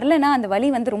ரிட்டன் வரலன்னா அந்த வலி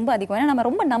வந்து ரொம்ப அதிகம். ஏன்னா நம்ம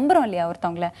ரொம்ப நம்புறோம் இல்லையா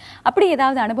ஒருத்தவங்கள. அப்படி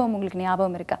ஏதாவது அனுபவம் உங்களுக்கு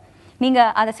ஞாபகம் இருக்கா? நீங்க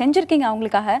அதை செஞ்சிருக்கீங்க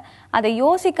அவங்களுக்காக, அதை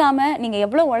யோசிக்காம நீங்க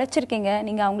எவ்வளோ உழைச்சிருக்கீங்க,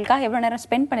 நீங்க அவங்களுக்காக எவ்வளோ நேரம்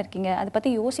ஸ்பெண்ட் பண்ணிருக்கீங்க, அதை பத்தி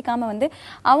யோசிக்காம வந்து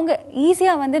அவங்க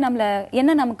ஈஸியா வந்து நம்மள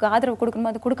என்ன நமக்கு ஆதரவு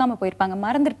கொடுக்கணுமோ அதை கொடுக்காம போயிருப்பாங்க,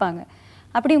 மறந்துருப்பாங்க.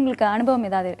 அப்படி உங்களுக்கு அனுபவம்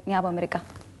ஏதாவது ஞாபகம் இருக்கா?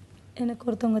 எனக்கு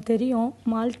ஒருத்தவங்க தெரியும்,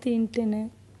 மால்த்தின்ட்டுன்னு.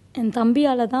 என்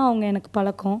தம்பியால் தான் அவங்க எனக்கு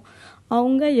பழக்கம்.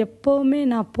 அவங்க எப்போவுமே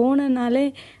நான் போனனாலே,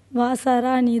 வா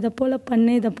சாரா நீ இதை போல்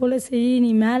பண்ணு, இதை போல் செய், நீ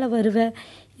மேலே வருவ,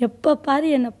 எப்போ பாரு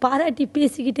என்னை பாராட்டி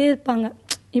பேசிக்கிட்டே இருப்பாங்க.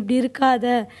 இப்படி இருக்காத,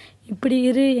 இப்படி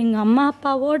இரு. எங்கள் அம்மா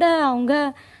அப்பாவோட அவங்க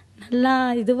நல்லா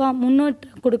இதுவாக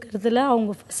முன்னோட்டம் கொடுக்கறதுல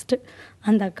அவங்க ஃபஸ்ட்டு.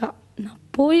 அந்த அக்கா நான்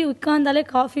போய் உட்காந்தாலே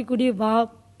காஃபி குடி, வா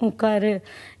உட்காரு,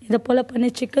 இதை போல் பண்ணி,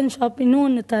 சிக்கன் ஷாப் இன்னும்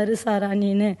ஒன்று தரு சாரா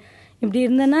நீனு, இப்படி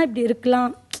இருந்தேன்னா இப்படி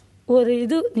இருக்கலாம். ஒரு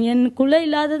இது எனக்குள்ளே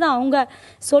இல்லாதது அவங்க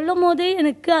சொல்லும் போதே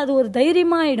எனக்கு அது ஒரு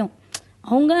தைரியமாகிடும்.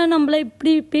 அவங்க நம்மளை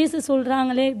இப்படி பேச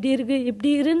சொல்கிறாங்களே, இப்படி இருக்கு இப்படி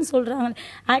இருன்னு சொல்கிறாங்களே,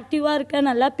 ஆக்டிவாக இருக்க,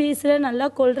 நல்லா பேசுகிற, நல்லா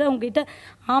கொள்கிற, உங்ககிட்ட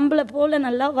ஆம்பளை போல்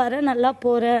நல்லா வர, நல்லா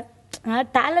போகிற,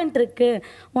 டேலண்ட் இருக்குது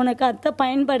உனக்கு, அதை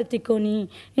பயன்படுத்திக்கோ நீ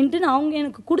இன்ட்டு அவங்க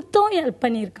எனக்கு கொடுத்தோம் ஹெல்ப்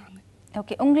பண்ணியிருக்காங்க.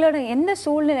 ஓகே, உங்களோட எந்த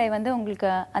சூழ்நிலை வந்து உங்களுக்கு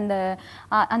அந்த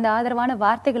அந்த ஆதரவான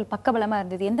வார்த்தைகள் பக்கபலமாக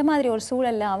இருந்தது? எந்த மாதிரி ஒரு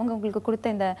சூழல்ல அவங்க உங்களுக்கு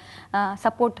கொடுத்த இந்த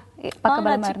சப்போர்ட்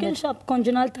பக்கபலமாக இருந்தது? சிக்கன் ஷாப்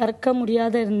கொஞ்ச நாள் திறக்க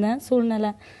முடியாத இருந்தேன்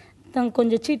சூழ்நிலை,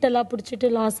 கொஞ்சம் சீட்டெல்லாம் பிடிச்சிட்டு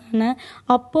லாஸ் ஆனேன்.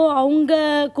 அப்போது அவங்க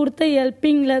கொடுத்த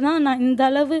ஹெல்ப்பிங்கில் தான் நான் இந்த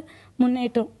அளவு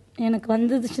முன்னேற்றம் எனக்கு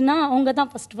வந்துச்சுன்னா அவங்க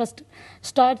தான் ஃபஸ்ட்டு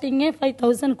ஸ்டார்டிங்கே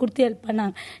 5000 கொடுத்து ஹெல்ப்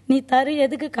பண்ணாங்க. நீ தரு,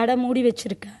 எதுக்கு கடை மூடி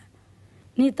வச்சுருக்க,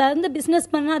 நீ தந்து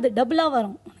பிஸ்னஸ் பண்ணால் அது டபுளாக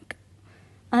வரும் உனக்கு,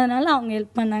 அதனால் அவங்க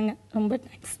ஹெல்ப் பண்ணாங்க. ரொம்ப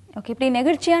தேங்க்ஸ். ஓகே, இப்படி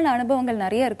நெகிழ்ச்சியான அனுபவங்கள்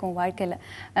நிறைய இருக்கும் வாழ்க்கையில்.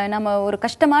 நம்ம ஒரு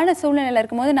கஷ்டமான சூழ்நிலையில்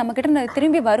இருக்கும்போது நம்மக்கிட்ட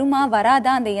திரும்பி வருமா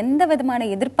வராதா அந்த எந்த விதமான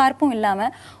எதிர்பார்ப்பும்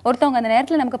இல்லாமல் ஒருத்தவங்க அந்த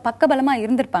நேரத்தில் நமக்கு பக்கபலமாக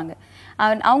இருந்திருப்பாங்க.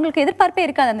 அவங்களுக்கு எதிர்பார்ப்பே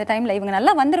இருக்காது அந்த டைமில், இவங்க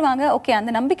நல்லா வந்துடுவாங்க, ஓகே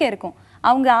அந்த நம்பிக்கை இருக்கும்.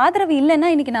 அவங்க ஆதரவு இல்லைன்னா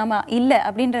இன்னைக்கு நாம இல்லை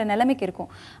அப்படின்ற நிலைமைக்கு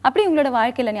இருக்கும். அப்படி உங்களோட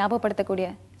வாழ்க்கையில் ஞாபகப்படுத்தக்கூடிய?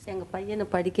 எங்கள் பையனை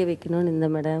படிக்க வைக்கணும்னு இந்த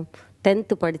மேடம்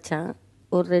 10th படித்தான்,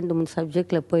 ஒரு 2-3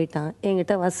 சப்ஜெக்டில் போயிட்டான்.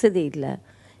 என்கிட்ட வசதி இல்லை.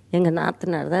 எங்கள்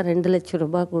நாத்தனார் தான் 2 லட்சம்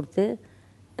ரூபாய் கொடுத்து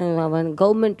அவன்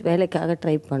கவர்மெண்ட் வேலைக்காக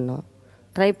ட்ரை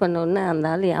பண்ணோன்னே அந்த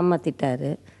ஆள்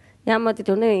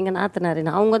ஏமாற்றிட்டோன்னே எங்கள் நாத்தனார்,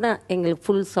 அவங்க தான் எங்களுக்கு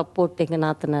ஃபுல் சப்போர்ட். எங்கள்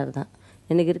நாத்தனார் தான்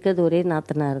எனக்கு இருக்கிறது, ஒரே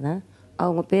நாத்தனார் தான்.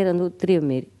 அவங்க பேர் வந்து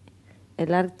உத்திரியமேரி,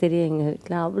 எல்லாருக்கும் தெரியும் எங்கள்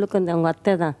வீட்டில். அவளுக்கு வந்து அவங்க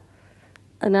அத்தை தான்.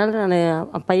 அதனால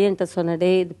நான் பையன்கிட்ட சொன்னேன்,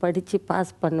 இது படித்து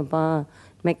பாஸ் பண்ணுப்பா,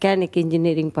 மெக்கானிக்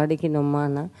இன்ஜினியரிங்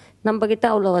படிக்கணுமான்னா. நம்மக்கிட்ட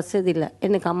அவ்வளோ வசதி இல்லை.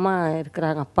 எனக்கு அம்மா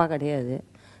இருக்கிறாங்க, அப்பா கிடையாது.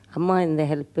 அம்மா இந்த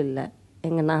ஹெல்ப் இல்லை,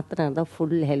 எங்கள் நாத்தனார் தான்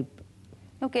ஃபுல் ஹெல்ப்.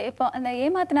 ஓகே, இப்போ அந்த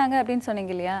ஏமாத்தினாங்க அப்படின்னு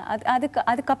சொன்னீங்க இல்லையா,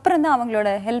 அதுக்கப்புறம் தான் அவங்களோட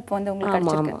ஹெல்ப் வந்து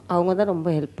உங்களுக்கு? ஆமாம், அவங்க தான் ரொம்ப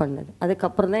ஹெல்ப் பண்ணது.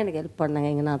 அதுக்கப்புறம் தான் எனக்கு ஹெல்ப் பண்ணாங்க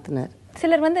எங்கள் நாத்தனார்.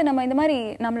 சிலர் வந்து நம்ம இந்த மாதிரி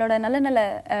நம்மளோட நல்ல நல்ல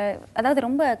அதாவது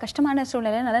ரொம்ப கஷ்டமான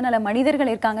சூழ்நிலை நல்ல நல்ல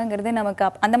மனிதர்கள் இருக்காங்கங்கிறது நமக்கு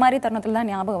அந்த மாதிரி தருணத்துல தான்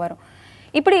ஞாபகம் வரும்.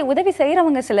 இப்படி உதவி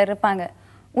செய்யறவங்க சிலர் இருப்பாங்க,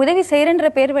 உதவி செய்யறன்ற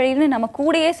பேர் வழியில நம்ம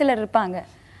கூடயே சிலர் இருப்பாங்க.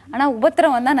 ஆனா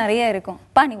உபத்திரம் தான் நிறைய இருக்கும்.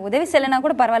 நீ உதவி செய்யலைன்னா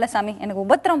கூட பரவாயில்ல சாமி, எனக்கு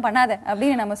உபத்திரம் பண்ணாத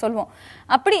அப்படின்னு நம்ம சொல்லுவோம்.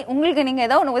 அப்படி உங்களுக்கு நீங்க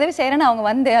ஏதோ ஒன்று உதவி செய்யறேன்னு அவங்க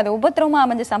வந்து அது உபத்திரமா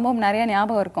அமைஞ்ச சம்பவம் நிறைய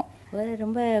ஞாபகம் இருக்கும்? ஒரு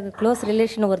ரொம்ப க்ளோஸ்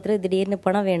ரிலேஷன் ஒருத்தர் திடீர்னு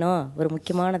பணம் வேணும், ஒரு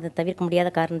முக்கியமானதை தவிர்க்க முடியாத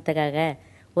காரணத்துக்காக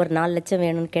ஒரு 4 லட்சம்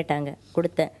வேணும்னு கேட்டாங்க.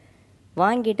 கொடுத்தேன்.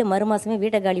 வாங்கிட்டு மறு மாதமே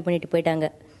வீட்டை காலி பண்ணிட்டு போயிட்டாங்க.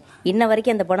 இன்ன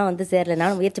வரைக்கும் அந்த பணம் வந்து சேரல.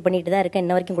 நானும் முயற்சி பண்ணிட்டு தான் இருக்கேன்,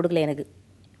 இன்ன வரைக்கும் கொடுக்கல எனக்கு.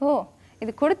 ஓ,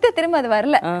 இது கொடுத்து திரும்ப அது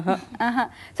வரல.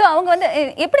 ஸோ அவங்க வந்து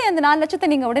எப்படி அந்த 4 லட்சத்தை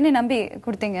நீங்க உடனே நம்பி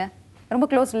கொடுத்தீங்க? ரொம்ப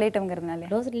க்ளோஸ் ரிலேட்டிவ்ங்கிறதுனால?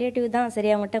 க்ளோஸ் ரிலேட்டிவ் தான். சரி,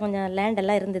 அவங்ககிட்ட கொஞ்சம் லேண்ட்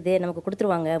எல்லாம் இருந்தது, நமக்கு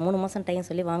கொடுத்துருவாங்க, 3 மாதம் டைம்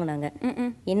சொல்லி வாங்கினாங்க.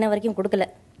 இன்ன வரைக்கும் கொடுக்கல.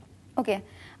 ஓகே,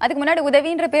 அதுக்கு முன்னாடி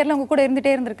உதவின்ற பேர்ல உங்க கூட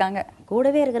இருந்துட்டே இருந்திருக்காங்க?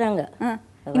 கூடவே இருக்கிறாங்க,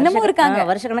 இன்னமும் இருக்காங்க,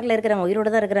 வருஷ கணக்கில் இருக்கிறாங்க, உயிரோட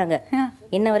தான் இருக்கிறாங்க.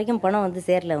 இன்ன வரைக்கும் பணம் வந்து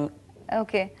சேரல. அவங்க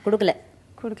ஓகே கொடுக்கல.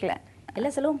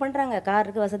 எல்லாம் செலவும் பண்றாங்க, கார்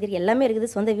இருக்கு, வசதி இருக்கு, எல்லாமே இருக்குது,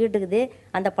 சொந்த வீடு இருக்குது.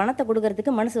 அந்த பணத்தை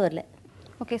கொடுக்கறதுக்கு மனசு வரல.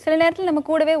 ஓகே, சில நேரத்தில் நம்ம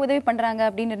கூடவே உதவி பண்றாங்க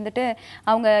அப்படின்னு இருந்துட்டு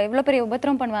அவங்க இவ்வளோ பெரிய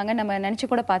உபத்திரம் பண்ணுவாங்க நம்ம நினைச்சு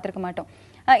கூட பார்த்துருக்க மாட்டோம்.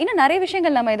 இன்னும் நிறைய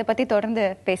விஷயங்கள் நம்ம இதை பத்தி தொடர்ந்து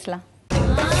பேசலாம்.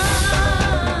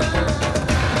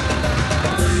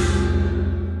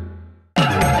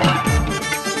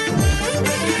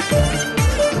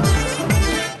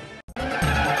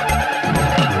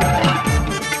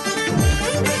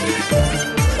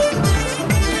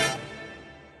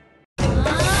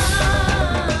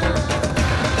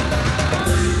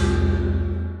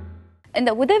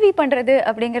 இந்த உதவி பண்றது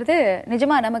அப்படிங்கிறது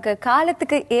நிஜமா நமக்கு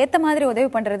காலத்துக்கு ஏத்த மாதிரி உதவி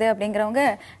பண்றது அப்படிங்கிறவங்க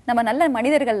நம்ம நல்ல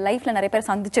மனிதர்கள் லைஃப்ல நிறைய பேர்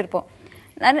சந்திச்சிருப்போம்.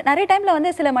 நிறைய டைம்ல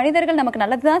வந்து சில மனிதர்கள் நமக்கு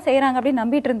நல்லதுதான் செய்யறாங்க அப்படின்னு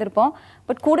நம்பிட்டு இருந்திருப்போம்.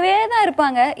 பட் கூடவே தான்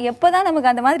இருப்பாங்க. எப்பதான்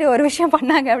நமக்கு அந்த மாதிரி ஒரு விஷயம்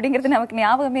பண்ணாங்க அப்படிங்கிறது நமக்கு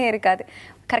ஞாபகமே இருக்காது.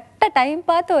 கரெக்டா டைம்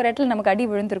பார்த்து ஒரு இடத்துல நமக்கு அடி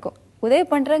விழுந்திருக்கும். உதவி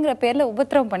பண்றங்கிற பேர்ல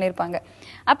உபத்திரவம் பண்ணியிருப்பாங்க.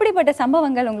 அப்படிப்பட்ட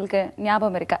சம்பவங்கள் உங்களுக்கு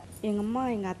ஞாபகம் இருக்கா? எங்கள் அம்மா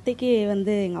எங்கள் அத்தைக்கு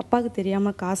வந்து எங்கள் அப்பாவுக்கு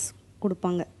தெரியாமல் காசு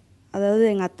கொடுப்பாங்க. அதாவது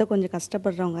எங்கள் அத்தை கொஞ்சம்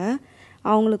கஷ்டப்படுறவங்க,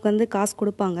 அவங்களுக்கு வந்து காசு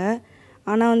கொடுப்பாங்க.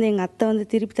 ஆனால் வந்து எங்கள் அத்தை வந்து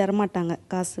திருப்பி தரமாட்டாங்க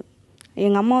காசு.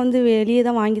 எங்கள் அம்மா வந்து வெளியே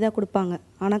தான் வாங்கி தான் கொடுப்பாங்க,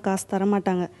 ஆனால் காசு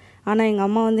தரமாட்டாங்க. ஆனால் எங்கள்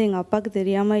அம்மா வந்து எங்கள் அப்பாவுக்கு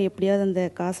தெரியாமல் எப்படியாவது அந்த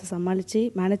காசை சமாளித்து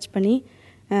மேனேஜ் பண்ணி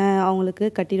அவங்களுக்கு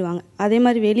கட்டிடுவாங்க. அதே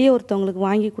மாதிரி வெளியே ஒருத்தவங்களுக்கு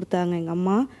வாங்கி கொடுத்தாங்க எங்கள்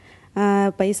அம்மா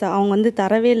பைசா. அவங்க வந்து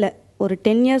தரவே இல்லை. ஒரு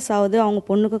 10 years ஆகுது, அவங்க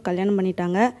பொண்ணுக்கு கல்யாணம்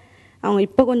பண்ணிட்டாங்க. அவங்க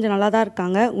இப்போ கொஞ்சம் நல்லா தான்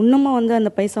இருக்காங்க. இன்னமும் வந்து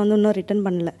அந்த பைசா வந்து இன்னும் ரிட்டர்ன்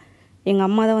பண்ணல. எங்கள்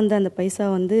அம்மா தான் வந்து அந்த பைசா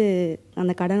வந்து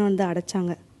அந்த கடனை வந்து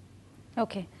அடைச்சாங்க.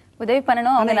 ஓகே, உதவி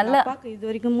பண்ணணும். அவங்க நல்ல அப்பாவுக்கு இது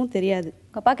வரைக்கும் தெரியாது.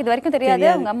 அப்பாவுக்கு இது வரைக்கும் தெரியாது.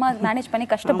 அவங்க அம்மா மேனேஜ் பண்ணி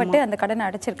கஷ்டப்பட்டு அந்த கடனை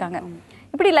அடைச்சிருக்காங்க.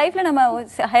 இப்படி லைஃப்ல நம்ம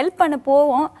ஹெல்ப் பண்ண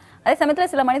போவோம். அதே சமயத்துல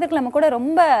சில மனிதர்கள் நம்ம கூட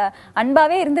ரொம்ப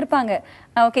அன்பாவே இருந்திருப்பாங்க.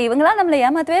 ஓகே, இவங்களாம் நம்மளை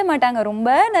ஏமாத்தவே மாட்டாங்க, ரொம்ப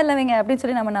நல்லவங்க அப்படின்னு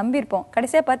சொல்லி நம்ம நம்பியிருப்போம்.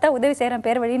 கடைசியா பார்த்தா உதவி செய்யற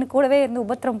பேர் வழின்னு கூடவே இருந்து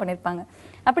உபத்திரம் பண்ணிருப்பாங்க.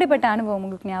 அப்படிப்பட்ட அனுபவம்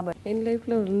உங்களுக்கு ஞாபகம்? என்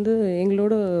லைஃப்பில் வந்து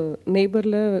எங்களோட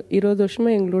நெய்பரில் 20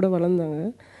 வருஷமாக எங்களோட வளர்ந்தாங்க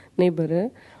நெய்பரு.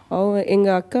 அவங்க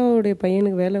எங்கள் அக்காவுடைய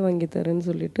பையனுக்கு வேலை வாங்கி தரேன்னு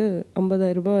சொல்லிட்டு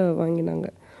 50,000 ரூபாய் வாங்கினாங்க.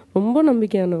 ரொம்ப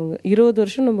நம்பிக்கையானவங்க. 20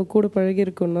 வருஷம் நம்ம கூட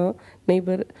பழகிருக்கோன்னா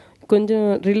நெய்பர் கொஞ்சம்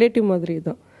ரிலேட்டிவ் மாதிரி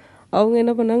தான். அவங்க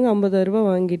என்ன பண்ணாங்க, 50,000 ரூபாய்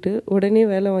வாங்கிட்டு உடனே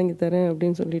வேலை வாங்கி தரேன்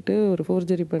அப்படின்னு சொல்லிட்டு ஒரு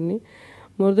ஃபோர்ஜரி பண்ணி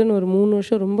மோர் தென் ஒரு 3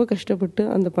 வருஷம் ரொம்ப கஷ்டப்பட்டு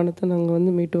அந்த பணத்தை நாங்கள்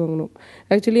வந்து மீட்டு வாங்கினோம்.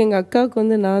 ஆக்சுவலி எங்கள் அக்காவுக்கு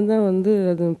வந்து நான் தான் வந்து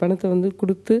அது பணத்தை வந்து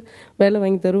கொடுத்து வேலை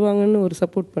வாங்கி தருவாங்கன்னு ஒரு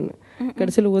சப்போர்ட் பண்ணேன்.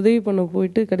 கடைசியில் உதவி பண்ண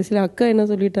போயிட்டு கடைசியில் அக்கா என்ன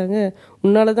சொல்லிட்டாங்க,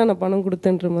 உன்னால தான் நான் பணம்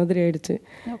கொடுத்தேன்ற மாதிரி ஆயிடுச்சு.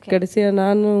 கடைசியாக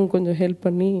நானும் கொஞ்சம் ஹெல்ப்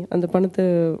பண்ணி அந்த பணத்தை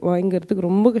வாங்கிறதுக்கு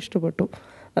ரொம்ப கஷ்டப்பட்டோம்.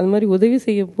 அது மாதிரி உதவி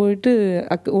செய்ய போயிட்டு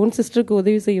ஓன் சிஸ்டருக்கு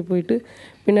உதவி செய்ய போயிட்டு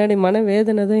பின்னாடி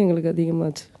மனவேதனை தான் எங்களுக்கு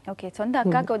அதிகமாச்சு. ஓகே, சொந்த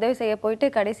அக்காவுக்கு உதவி செய்ய போயிட்டு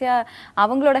கடைசியா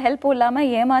அவங்களோட ஹெல்ப்பும் இல்லாம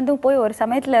ஏமாந்தும் போய் ஒரு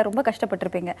சமயத்துல ரொம்ப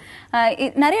கஷ்டப்பட்டிருப்பீங்க.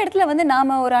 நிறைய இடத்துல வந்து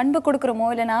நாம ஒரு அன்பு கொடுக்குறோமோ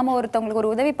இல்ல நாம ஒருத்தவங்களுக்கு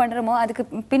ஒரு உதவி பண்றோமோ அதுக்கு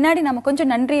பின்னாடி நம்ம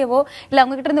கொஞ்சம் நன்றியவோ இல்ல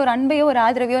அவங்க கிட்ட இருந்து ஒரு அன்பையோ ஒரு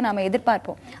ஆதரவையோ நாம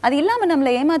எதிர்பார்ப்போம். அது இல்லாம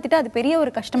நம்மளை ஏமாத்திட்டு அது பெரிய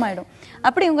ஒரு கஷ்டமாயிடும்.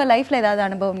 அப்படி உங்க லைஃப்ல ஏதாவது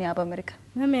அனுபவம் ஞாபகம் இருக்கு?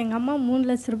 மேம், எங்கள் அம்மா 3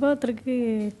 லட்ச ரூபாய் ஒருத்தருக்கு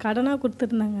கடனாக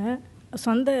கொடுத்துருந்தாங்க.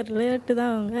 சொந்த ரிலேட்டு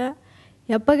தான் அவங்க.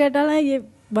 எப்போ கேட்டாலும்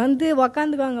வந்து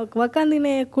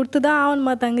உக்காந்துக்கினே கொடுத்து தான்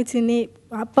ஆகணுமா தங்கச்சி நீ.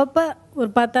 அப்பப்போ ஒரு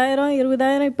 10,000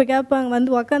 20,000 இப்போ கேட்பாங்க.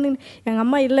 வந்து உக்காந்துக்கின்னு எங்கள்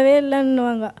அம்மா இல்லவே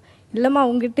இல்லைன்னுவாங்க. இல்லைம்மா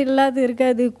உங்ககிட்ட இல்லாத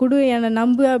இருக்காது, குடு, என்னை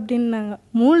நம்பு அப்படின்னாங்க.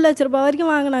 3 லட்ச ரூபாய்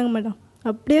வரைக்கும் வாங்கினாங்க மேடம்.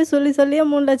 அப்படியே சொல்லியே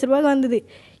 3 லட்ச ரூபாய்க்கு வந்தது.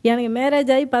 எனக்கு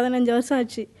மேரேஜ் ஆகி 15 வருஷம்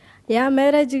ஆச்சு. என்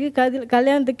மேரேஜுக்கு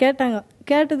கல்யாணத்துக்கு கேட்டாங்க.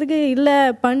 கேட்டதுக்கு இல்லை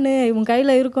பண்ணு, உன்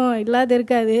கையில் இருக்கும், இல்லாத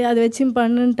இருக்காது, அதை வச்சு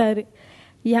பண்ணுன்ட்டாரு.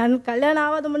 எனக்கு கல்யாணம்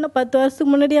ஆகாத முன்னே 10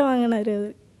 வருஷத்துக்கு முன்னாடியே வாங்கினார்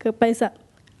பைசா.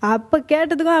 அப்போ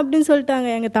கேட்டதுக்கும் அப்படின்னு சொல்லிட்டாங்க.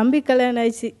 எங்கள் தம்பி கல்யாணம்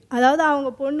ஆயிடுச்சு. அதாவது அவங்க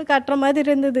பொண்ணு கட்டுற மாதிரி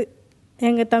இருந்தது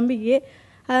எங்கள் தம்பிக்கு.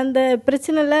 அந்த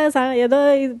பிரச்சனையில் ஏதோ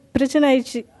இது பிரச்சனை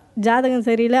ஆயிடுச்சு, ஜாதகம்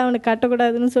சரியில்லை, அவனுக்கு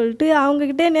கட்டக்கூடாதுன்னு சொல்லிட்டு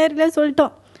அவங்கக்கிட்டே நேரில்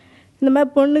சொல்லிட்டோம். இந்த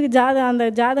மாதிரி பொண்ணுக்கு அந்த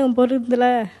ஜாதகம் பொருந்தல,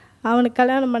 அவனுக்கு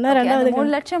கல்யாணம் பண்ணால் ரெண்டாவது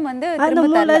 3 லட்சம் வந்து அந்த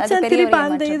 3 லட்சம் திருப்பி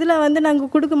அந்த இதில் வந்து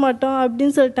நாங்கள் கொடுக்க மாட்டோம்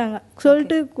அப்படின்னு சொல்லிட்டாங்க.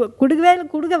 சொல்லிட்டு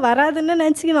கொடுக்க வராதுன்னு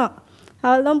நினச்சிக்கணும்,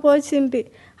 அவள் தான் போச்சுன்ட்டு.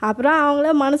 அப்புறம்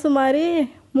அவங்கள மனசு மாதிரி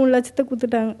 3 லட்சத்தை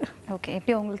கொடுத்துட்டாங்க. ஓகே,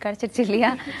 எப்படி உங்களுக்கு கிடைச்சிருச்சு இல்லையா?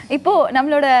 இப்போ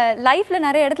நம்மளோட லைஃப்ல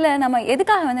நிறைய இடத்துல நம்ம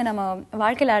எதுக்காக வந்து நம்ம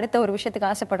வாழ்க்கையில அடுத்த ஒரு விஷயத்துக்கு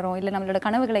ஆசைப்படுறோம், இல்லை நம்மளோட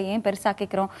கனவுகளை ஏன்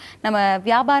பெருசாக்கிக்கிறோம்? நம்ம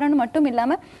வியாபாரம்னு மட்டும்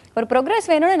இல்லாம ஒரு ப்ரோக்ரஸ்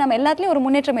வேணும்னு நம்ம எல்லாத்துலயும் ஒரு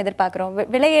முன்னேற்றம் எதிர்பார்க்கிறோம்.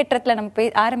 விலையேற்றத்துல நம்ம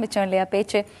ஆரம்பிச்சோம் இல்லையா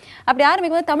பேச்சு. அப்படி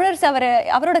ஆரம்பிக்கும் போது தமிழரசு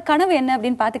அவரோட கனவு என்ன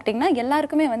அப்படின்னு பாத்துக்கிட்டீங்கன்னா,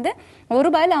 எல்லாருக்குமே வந்து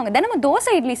 ₹1 அவங்க தினமும்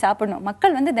தோசை இட்லி சாப்பிடணும்.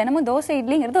 மக்கள் வந்து தினமும் தோசை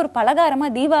இட்லிங்கிறது ஒரு பலகாரமா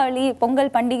தீபாவளி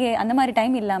பொங்கல் பண்டிகை அந்த மாதிரி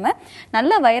டைம் இல்லாம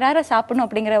நல்லா வயிறார சாப்பிடணும்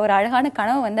அப்படிங்கிற ஒரு அழகான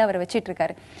கனவு வந்து அவர் வச்சிட்டு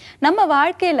இருக்காரு. நம்ம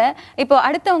வாழ்க்கையில இப்போ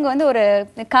அடுத்தவங்க வந்து ஒரு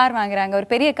கார் வாங்குறாங்க, ஒரு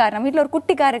பெரிய கார். நம்ம வீட்டுல ஒரு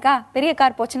குட்டி கார் இருக்கா, பெரிய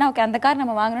கார் போச்சுன்னா ஓகே அந்த கார்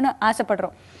நம்ம வாங்கணும்னு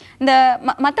ஆசைப்படுறோம். இந்த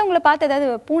மற்றவங்களை பார்த்து, அதாவது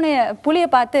புளியை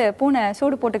பார்த்து பூனை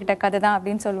சூடு போட்டுக்கிட்ட கதை தான்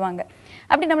அப்படின்னு சொல்லுவாங்க.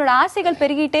 அப்படி நம்மளோட ஆசைகள்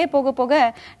பெருகிட்டே போக போக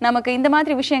நமக்கு இந்த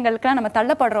மாதிரி விஷயங்களுக்குலாம் நம்ம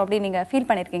தள்ளப்படுறோம் அப்படின்னு நீங்க ஃபீல்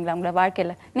பண்ணிருக்கீங்களா உங்களோட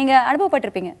வாழ்க்கையில? நீங்க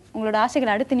அனுபவப்பட்டிருப்பீங்க உங்களோட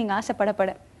ஆசைகள் அடுத்து நீங்க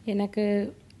ஆசைப்படப்பட. எனக்கு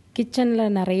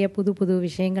கிச்சனில் நிறைய புது புது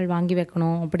விஷயங்கள் வாங்கி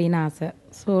வைக்கணும் அப்படின்னு ஆசை.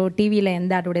 ஸோ டிவியில்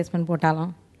எந்த அட்வர்டைஸ்மெண்ட் போட்டாலும்,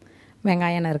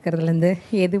 வெங்காயம் நறுக்கிறதுலேருந்து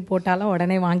எது போட்டாலும்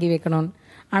உடனே வாங்கி வைக்கணும்னு.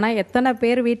 ஆனால் எத்தனை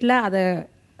பேர் வீட்டில் அதை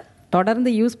தொடர்ந்து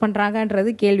யூஸ் பண்ணுறாங்கன்றது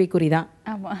கேள்விக்குறி தான்.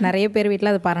 நிறைய பேர்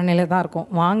வீட்டில் அது பரநிலை தான் இருக்கும்.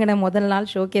 வாங்கின முதல் நாள்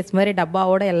ஷோகேஸ் மாதிரி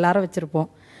டப்பாவோட எல்லாரும் வச்சுருப்போம்.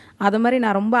 அது மாதிரி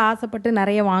நான் ரொம்ப ஆசைப்பட்டு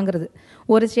நிறைய வாங்குறது.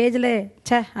 ஒரு ஸ்டேஜில்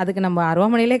அதுக்கு நம்ம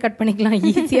அருவாமனையிலே கட் பண்ணிக்கலாம்,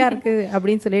 ஈஸியாக இருக்குது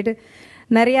அப்படின்னு சொல்லிட்டு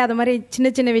நிறைய அது மாதிரி சின்ன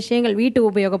சின்ன விஷயங்கள், வீட்டு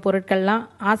உபயோக பொருட்கள்லாம்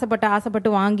ஆசைப்பட்டு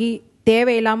வாங்கி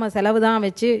தேவையில்லாமல் செலவு தான்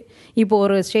வச்சு இப்போ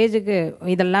ஒரு ஸ்டேஜுக்கு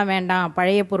இதெல்லாம் வேண்டாம்,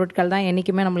 பழைய பொருட்கள் தான்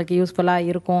என்றைக்குமே நம்மளுக்கு யூஸ்ஃபுல்லாக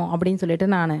இருக்கும் அப்படின்னு சொல்லிட்டு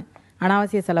நான்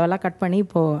அனாவசிய செலவெல்லாம் கட் பண்ணி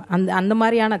இப்போது அந்த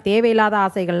மாதிரியான தேவையில்லாத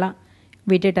ஆசைகள்லாம்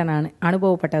விட்டுட்டேன் நான்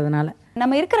அனுபவப்பட்டதுனால.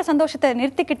 நம்ம இருக்கிற சந்தோஷத்தை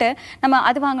நிறுத்திக்கிட்டு நம்ம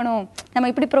அது வாங்கணும், நம்ம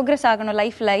இப்படி ப்ரோக்ரஸ் ஆகணும்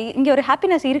லைஃப்ல, இங்கே ஒரு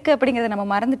ஹாப்பினஸ் இருக்குது அப்படிங்கிறத நம்ம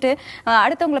மறந்துட்டு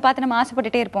அடுத்தவங்களை பார்த்து நம்ம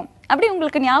ஆசைப்பட்டுட்டே இருப்போம். அப்படி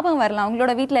உங்களுக்கு ஞாபகம் வரலாம்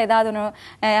உங்களோட வீட்டில் ஏதாவது ஒன்று,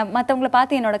 மற்றவங்களை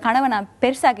பார்த்து என்னோட கனவை நான்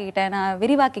பெருசாக்கிக்கிட்டேன், நான்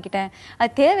விரிவாக்கிக்கிட்டேன்,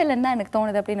 அது தேவையில்லைன்னு தான் எனக்கு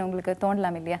தோணுது அப்படின்னு உங்களுக்கு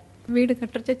தோணலாம் இல்லையா? வீடு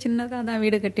கட்டுறச்ச சின்னதாக தான்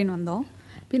வீடு கட்டின்னு வந்தோம்.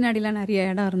 பின்னாடிலாம்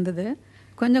நிறைய இடம் இருந்தது.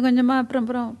 கொஞ்சம் கொஞ்சமாக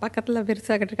அப்புறம் பக்கத்தில்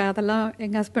பெருசாக கட்டிருக்காங்க. அதெல்லாம்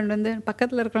எங்கள் ஹஸ்பண்ட் வந்து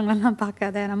பக்கத்தில் இருக்கிறவங்களெல்லாம்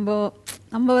பார்க்காத,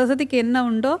 நம்ம வசதிக்கு என்ன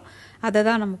உண்டோ அதை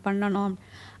தான் நம்ம பண்ணணும்.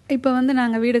 இப்போ வந்து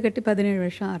நாங்கள் வீடு கட்டி 17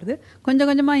 வருஷம் ஆகுது. கொஞ்சம்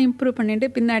கொஞ்சமாக இம்ப்ரூவ் பண்ணிவிட்டு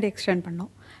பின்னாடி எக்ஸ்டெண்ட்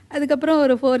பண்ணோம். அதுக்கப்புறம்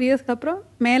ஒரு 4 இயர்ஸ்க்கு அப்புறம்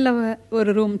மேலே ஒரு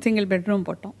ரூம், சிங்கிள் பெட்ரூம்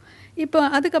போட்டோம்.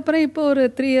 அதுக்கப்புறம் ஒரு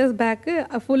 3 இயர்ஸ் பேக்கு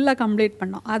ஃபுல்லாக கம்ப்ளீட்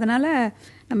பண்ணோம். அதனால்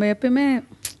நம்ம எப்பயுமே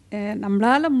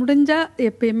நம்மளால் முடிஞ்சால்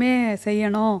எப்பயுமே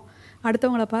செய்யணும்,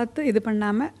 அடுத்தவங்கள பார்த்து இது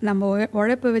பண்ணாமல் நம்ம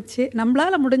உழைப்பை வச்சு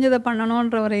நம்மளால் முடிஞ்சதை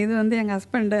பண்ணணுன்ற ஒரு இது வந்து எங்கள்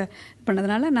ஹஸ்பண்டு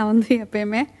பண்ணதுனால நான் வந்து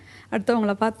எப்பயுமே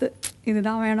அடுத்தவங்கள பார்த்து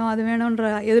இதுதான் வேணும் அது வேணுன்ற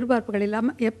எதிர்பார்ப்புகள்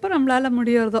இல்லாமல் எப்போ நம்மளால்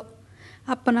முடியறதோ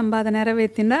அப்போ நம்ம அதை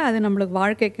நிறைவேற்றினா அது நம்மளுக்கு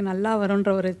வாழ்க்கைக்கு நல்லா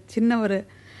வரும்ன்ற ஒரு சின்ன ஒரு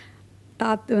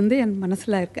தாத்து வந்து என்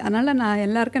மனசில் இருக்குது. அதனால் நான்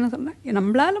எல்லாருக்கும் என்ன சொன்னேன்,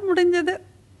 நம்மளால் முடிஞ்சது,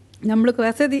 நம்மளுக்கு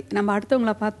வசதி, நம்ம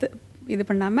அடுத்தவங்கள பார்த்து இது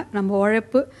பண்ணாமல் நம்ம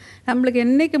உழைப்பு நம்மளுக்கு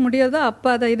என்னைக்கு முடியாதோ அப்போ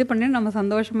அதை இது பண்ணி நம்ம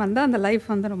சந்தோஷமாக இருந்தால் அந்த லைஃப்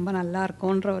வந்து ரொம்ப நல்லா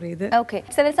இருக்கும்ன்ற ஒரு இது. ஓகே,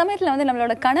 சில சமயத்தில் வந்து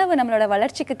நம்மளோட கனவு நம்மளோட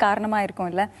வளர்ச்சிக்கு காரணமாக இருக்கும்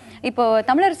இல்லை? இப்போ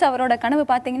தமிழரசு அவரோட கனவு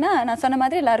பார்த்தீங்கன்னா, நான் சொன்ன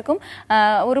மாதிரி எல்லாருக்கும்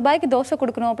 ₹1 தோசை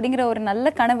கொடுக்கணும் அப்படிங்கிற ஒரு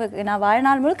நல்ல கனவு, நான்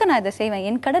வாழ்நாள் முழுக்க நான் இதை செய்வேன்,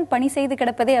 என் கடன் பணி செய்து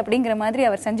கிடப்பதே அப்படிங்கிற மாதிரி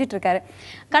அவர் செஞ்சுட்டு இருக்காரு.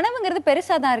 கனவுங்கிறது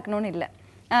பெருசாக தான் இருக்கணும்னு இல்லை,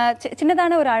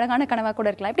 சின்னதான ஒரு அழகான கனவாக கூட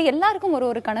இருக்கலாம். இப்படி எல்லாருக்கும்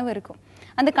ஒரு கனவு இருக்கும்.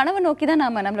 அந்த கனவை நோக்கி தான்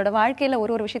நம்மளோட வாழ்க்கையில்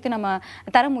ஒரு விஷயத்தையும் நம்ம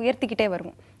தரம் உயர்த்திக்கிட்டே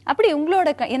வருவோம். அப்படி உங்களோட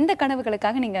எந்த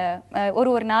கனவுகளுக்காக நீங்கள்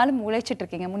ஒரு நாளும் உழைச்சிட்டு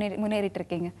இருக்கீங்க, முன்னேறிட்டு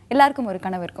இருக்கீங்க? எல்லாருக்கும் ஒரு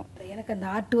கனவு இருக்கும். எனக்கு அந்த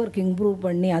ஆர்ட் ஒர்க் இம்ப்ரூவ்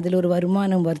பண்ணி அதில் ஒரு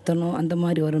வருமானம் வருத்தணும், அந்த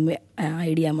மாதிரி ஒரு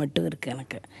ஐடியா மட்டும் இருக்குது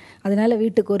எனக்கு. அதனால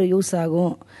வீட்டுக்கு ஒரு யூஸ்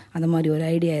ஆகும், அந்த மாதிரி ஒரு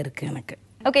ஐடியா இருக்குது எனக்கு.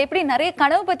 ஓகே, இப்படி நிறைய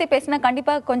கனவு பற்றி பேசினா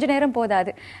கண்டிப்பாக கொஞ்ச நேரம்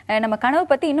போதாது. நம்ம கனவு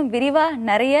பற்றி இன்னும் விரிவாக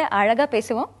நிறைய அழகாக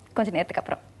பேசுவோம் கொஞ்ச நேரத்துக்கு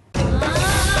அப்புறம்.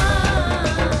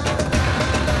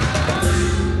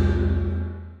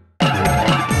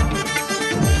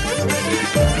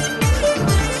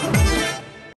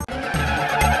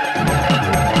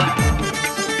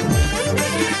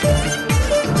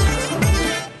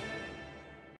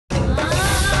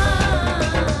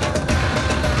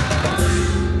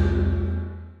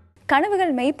 கனவுகள்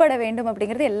மெய்ப்பட வேண்டும்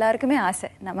அப்படிங்கிறது எல்லாருக்குமே ஆசை.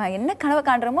 நம்ம என்ன கனவை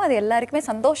காண்றோமோ அது எல்லாருக்குமே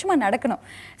சந்தோஷமா நடக்கணும்.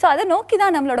 ஸோ அதை நோக்கி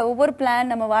தான் நம்மளோட ஒவ்வொரு பிளான்,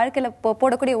 நம்ம வாழ்க்கையில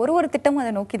போடக்கூடிய ஒரு திட்டமும்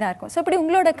அதை நோக்கி தான் இருக்கும். ஸோ இப்படி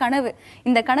உங்களோட கனவு,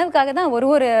 இந்த கனவுக்காக தான்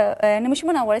ஒரு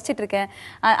நிமிஷமும் நான் உழைச்சிட்டு இருக்கேன்,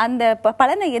 அந்த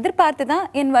பலனை எதிர்பார்த்து தான்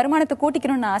என் வருமானத்தை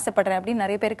கூட்டிக்கணும்னு நான் ஆசைப்படுறேன் அப்படின்னு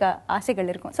நிறைய பேருக்கு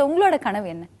ஆசைகள் இருக்கும். ஸோ உங்களோட கனவு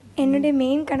என்ன? என்னுடைய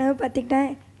மெயின் கனவு பார்த்துக்கிட்டா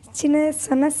சின்ன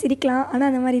சொன்னால் சிரிக்கலாம், ஆனால்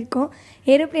அந்த மாதிரி இருக்கும்.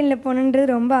 ஏரோப்ளேனில் போகணுன்றது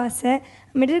ரொம்ப ஆசை.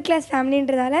 மிடில் கிளாஸ்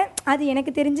ஃபேமிலின்றதால அது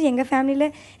எனக்கு தெரிஞ்சு எங்கள் ஃபேமிலியில்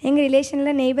எங்கள்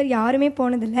ரிலேஷனில் நெய்பர் யாருமே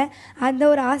போனதில்லை. அந்த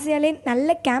ஒரு ஆசையாலே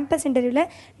நல்ல கேம்பஸ் இன்டர்வியூவில்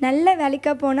நல்ல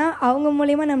வேலைக்காக போனால் அவங்க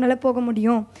மூலயமா நம்மளால் போக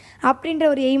முடியும் அப்படின்ற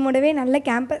ஒரு எய்மோடவே நல்ல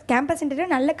கேம்பஸ் இன்டர்வியூ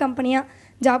நல்ல கம்பெனியாக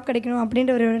ஜாப் கிடைக்கணும்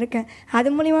அப்படின்ற ஒரு இருக்கேன். அது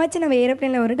மூலியமாச்சும் நம்ம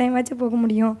ஏரோப்ளேனில் ஒரு டைமாச்சும் போக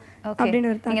முடியும் அப்படின்னு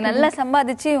ஒரு நீங்கள் நல்லா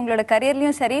சம்பாதிச்சு உங்களோட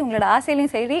கரியர்லையும் சரி உங்களோட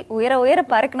ஆசையிலையும் சரி உயர உயர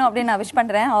பறக்கணும் அப்படின்னு நான் விஷ்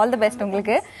பண்ணுறேன். ஆல் தி பெஸ்ட்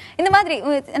உங்களுக்கு. இந்த மாதிரி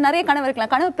நிறைய கனவு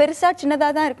இருக்கலாம். கனவு பெருசாக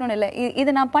சின்னதாக தான் இருக்கணும்னு இல்லை.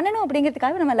 இது நான் பண்ணணும்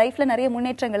அப்படிங்கிறதுக்காக நம்ம லைஃப்பில் நிறைய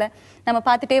முன்னேற்றங்களை நம்ம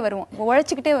பார்த்துட்டே வருவோம்,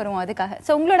 உழைச்சிக்கிட்டே வருவோம் அதுக்காக.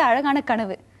 ஸோ உங்களோட அழகான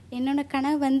கனவு? என்னோடய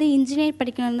கனவு வந்து இன்ஜினியர்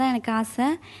படிக்கணும்னு தான் எனக்கு ஆசை.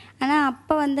 ஆனால்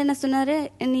அப்பா வந்து என்ன சொன்னார்,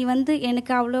 நீ வந்து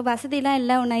எனக்கு அவ்வளோ வசதியெலாம்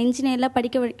இல்லை, உன்னை இன்ஜினியர்லாம்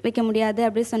படிக்க வைக்க முடியாது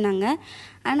அப்படின்னு சொன்னாங்க.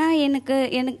 ஆனால் எனக்கு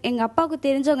எங்கள் அப்பாவுக்கு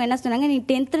தெரிஞ்சவங்க என்ன சொன்னாங்க, நீ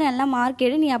 10th நல்லா மார்க்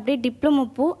எடு, நீ அப்படியே டிப்ளமோ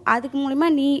போ, அதுக்கு மூலிமா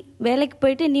நீ வேலைக்கு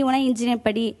போயிட்டு நீ உன இன்ஜினியர்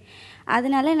படி.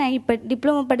 அதனால நான் இப்போ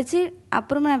டிப்ளமோ படித்து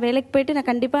அப்புறமா நான் வேலைக்கு போயிட்டு நான்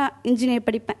கண்டிப்பாக இன்ஜினியர்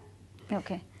படிப்பேன்.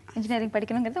 ஓகே, இன்ஜினியரிங்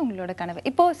படிக்கணுங்கிறது உங்களோட கனவு.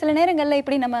 இப்போது சில நேரங்களில்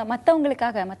இப்படி நம்ம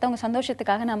மற்றவங்க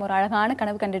சந்தோஷத்துக்காக நம்ம ஒரு அழகான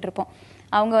கனவு கண்டுட்டு இருப்போம்.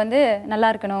 அவங்க வந்து நல்லா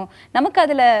இருக்கணும், நமக்கு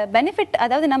அதில் பெனிஃபிட்,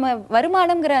 அதாவது நம்ம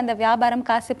வருமானம்ங்கிற அந்த வியாபாரம்,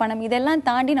 காசு, பணம் இதெல்லாம்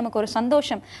தாண்டி நமக்கு ஒரு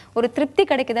சந்தோஷம், ஒரு திருப்தி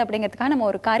கிடைக்குது அப்படிங்கிறதுக்காக நம்ம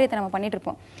ஒரு காரியத்தை நம்ம பண்ணிட்டு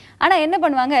இருப்போம். ஆனால் என்ன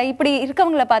பண்ணுவாங்க, இப்படி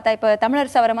இருக்கவங்கள பார்த்தா, இப்போ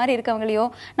தமிழரசு அவரை மாதிரி இருக்கவங்களையோ,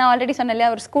 நான் ஆல்ரெடி சொன்னேன்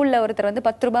இல்லையா, ஒரு ஸ்கூலில் ஒருத்தர் வந்து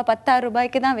 10 ரூபாய் 16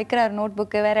 ரூபாய்க்கு தான் விற்கிறார் நோட்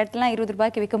புக்கு, வேற இடத்துலாம் 20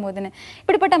 ரூபாய்க்கு விற்கும் போதுன்னு,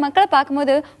 இப்படிப்பட்ட மக்களை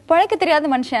பார்க்கும்போது பிழைக்க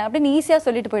தெரியாத மனுஷன் அப்படின்னு ஈஸியாக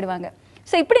சொல்லிட்டு போயிடுவாங்க.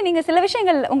 ஸோ இப்படி நீங்கள் சில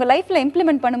விஷயங்கள் உங்கள் லைஃப்பில்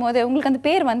இம்ப்ளிமெண்ட் பண்ணும்போது உங்களுக்கு அந்த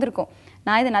பேர் வந்திருக்கும்,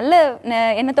 நான் இது நல்ல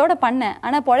எண்ணத்தோட பண்ணேன்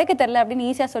ஆனால் பிழைக்க தெரில அப்படின்னு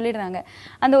ஈஸியாக சொல்லிடுறாங்க.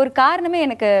 அந்த ஒரு காரணமே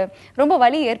எனக்கு ரொம்ப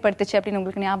வலி ஏற்படுத்துச்சு அப்படின்னு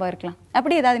உங்களுக்கு ஞாபகம் இருக்கலாம்.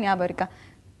 அப்படி ஏதாவது ஞாபகம் இருக்கா?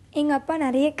 எங்கள் அப்பா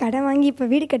நிறைய கடன் வாங்கி இப்போ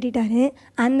வீடு கட்டிட்டாரு.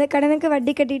 அந்த கடனுக்கு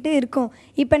வட்டி கட்டிட்டு இருக்கோம்.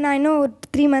 இப்போ நான் இன்னும் ஒரு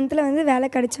 3 மந்தில் வந்து வேலை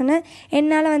கிடச்சோன்னே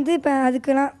என்னால் வந்து இப்போ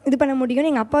அதுக்கெல்லாம் இது பண்ண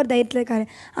முடியும்னு எங்கள் அப்பா ஒரு தைரியத்தில் இருக்காரு.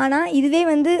 ஆனால் இதுவே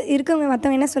வந்து இருக்கவங்க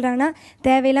மற்றவங்க என்ன சொல்கிறாங்கன்னா,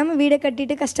 தேவையில்லாமல் வீடை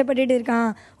கட்டிட்டு கஷ்டப்பட்டுட்டு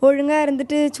இருக்கான், ஒழுங்காக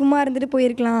இருந்துட்டு சும்மா இருந்துட்டு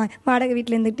போயிருக்கலாம் வாடகை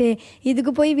வீட்டில் இருந்துட்டு,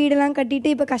 இதுக்கு போய் வீடெல்லாம்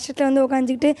கட்டிட்டு இப்போ கஷ்டத்தில் வந்து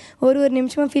உட்காந்துக்கிட்டு ஒரு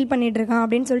நிமிஷமாக ஃபீல் பண்ணிகிட்டு இருக்கான்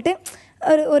அப்படின்னு சொல்லிட்டு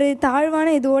ஒரு தாழ்வான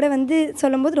இதோடு வந்து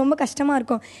சொல்லும்போது ரொம்ப கஷ்டமாக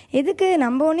இருக்கும். எதுக்கு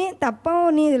நம்ம ஒன்றே தப்பாக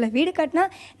ஒன்றே இதில் வீடு கட்டினா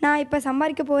நான் இப்போ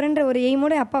சம்பாதிக்க போகிறேன்ற ஒரு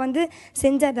எய்மோடு அப்பா வந்து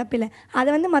செஞ்சால் தப்பில்லை. அதை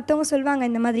வந்து மற்றவங்க சொல்லுவாங்க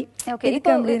இந்த மாதிரி. ஓகே,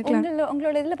 இப்போ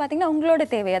உங்களோட இதில் பார்த்தீங்கன்னா உங்களோட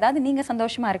தேவை, அதாவது நீங்கள்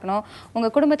சந்தோஷமாக இருக்கணும்,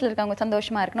 உங்கள் குடும்பத்தில் இருக்கவங்க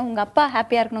சந்தோஷமாக இருக்கணும், உங்கள் அப்பா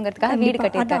ஹாப்பியாக இருக்கணுங்கிறதுக்காக வீடு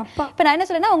கட்டியிருக்காங்க. இப்போ நான் என்ன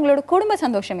சொல்லேன்னா, உங்களோட குடும்ப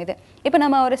சந்தோஷம் இது. இப்போ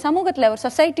நம்ம ஒரு சமூகத்தில் ஒரு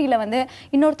சொசைட்டியில் வந்து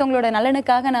இன்னொருத்தவங்களோட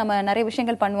நலனுக்காக நம்ம நிறைய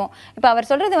விஷயங்கள் பண்ணுவோம். இப்போ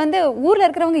அவர் சொல்கிறது வந்து ஊரில்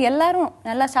இருக்கிறவங்க எல்லாரும்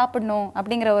நல்லா சாப்பிடணும்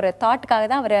அப்படிங்கிற ஒரு தாட்டுக்காக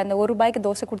தான் அவர் அந்த 1 ரூபாய்க்கு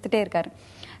தோசை கொடுத்துட்டே இருக்காரு.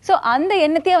 ஸோ அந்த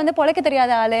எண்ணத்தையே வந்து பொழைக்க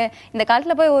தெரியாத ஆளு இந்த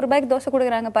காலத்தில் போய் 1 ரூபாய்க்கு தோசை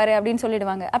கொடுக்குறாங்க பாரு அப்படின்னு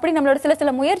சொல்லிடுவாங்க. அப்படி நம்மளோட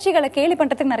சில முயற்சிகளை கேலி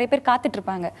பண்ணுறதுக்கு நிறைய பேர் காத்துட்டு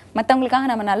இருப்பாங்க மற்றவங்களுக்காக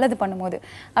நம்ம நல்லது பண்ணும்போது.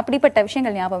 அப்படிப்பட்ட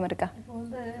விஷயங்கள் ஞாபகம் இருக்கா? இப்போ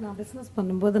வந்து நான் பிஸ்னஸ்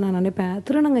பண்ணும்போது நான் நினைப்பேன்,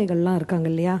 திருநங்கைகள்லாம் இருக்காங்க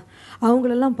இல்லையா,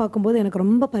 அவங்களெல்லாம் பார்க்கும்போது எனக்கு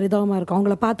ரொம்ப பரிதாபமாக இருக்கும்.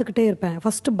 அவங்கள பார்த்துக்கிட்டே இருப்பேன்.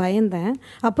 ஃபஸ்ட்டு பயந்தேன்,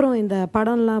 அப்புறம் இந்த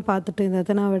படம்லாம் பார்த்துட்டு, இந்த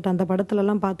தெனாவெட்டு அந்த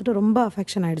படத்துலலாம் பார்த்துட்டு ரொம்ப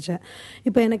அஃபெக்ஷன் ஆகிடுச்சேன்.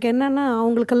 இப்போ எனக்கு என்னென்னா,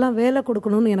 அவங்களுக்கெல்லாம் வேலை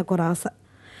கொடுக்கணும்னு எனக்கு ஒரு ஆசை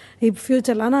இப்போ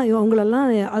ஃப்யூச்சரில். ஆனால் அவங்களெல்லாம்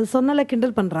அது சொன்னால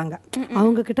கிண்டல் பண்ணுறாங்க,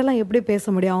 அவங்கக்கிட்டலாம் எப்படி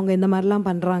பேச முடியும், அவங்க இந்த மாதிரிலாம்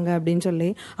பண்ணுறாங்க அப்படின்னு சொல்லி.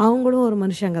 அவங்களும் ஒரு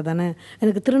மனுஷங்க தானே.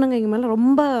 எனக்கு திருநங்கைங்க மேலே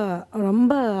ரொம்ப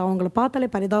ரொம்ப அவங்கள பார்த்தாலே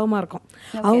பரிதாபமாக இருக்கும்.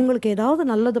 அவங்களுக்கு ஏதாவது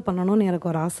நல்லது பண்ணணும்னு எனக்கு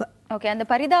ஒரு ஆசை. ஓகே, அந்த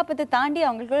பரிதாபத்தை தாண்டி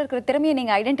அவங்களுக்கு இருக்கிற திறமையை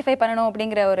நீங்கள் ஐடென்டிஃபை பண்ணணும்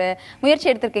அப்படிங்கிற ஒரு முயற்சி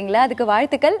எடுத்திருக்கீங்களா? அதுக்கு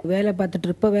வாழ்த்துக்கள். வேலை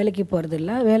பார்த்துட்டு இப்போ வேலைக்கு போகிறது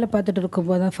இல்லை, வேலை பார்த்துட்டு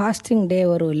இருக்கும்போது தான் ஃபாஸ்டிங் டே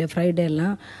வரும் இல்லை,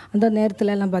 ஃப்ரைடேலாம். அந்த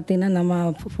நேரத்துலலாம் பார்த்திங்கன்னா நம்ம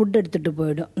ஃபுட் எடுத்துகிட்டு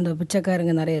போயிடும். இந்த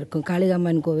பிச்சைக்காரங்க நிறைய இருக்கும்.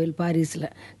 காளிகாம்மன் கோவில் பாரிஸில்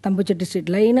தம்புச்செட்டி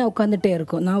ஸ்ட்ரீட் லைனாக உட்காந்துட்டே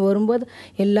இருக்கும். நான் வரும்போது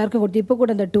எல்லாருக்கும் கொடுத்து, இப்போ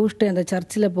கூட அந்த டியூஸ்டே அந்த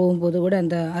சர்ச்சில் போகும்போது கூட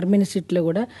அந்த அர்மினி ஸ்ட்ரீட்டில்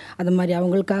கூட அந்த மாதிரி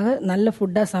அவங்களுக்காக நல்ல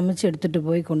ஃபுட்டாக சமைச்சு எடுத்துகிட்டு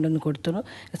போய் கொண்டு வந்து கொடுத்துரும்.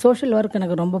 சோஷியல் ஒர்க்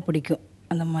எனக்கு ரொம்ப பிடிக்கும்,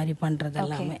 அந்த மாதிரி பண்ணுறது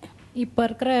எல்லாமே. இப்போ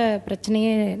இருக்கிற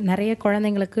பிரச்சனையே நிறைய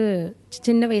குழந்தைங்களுக்கு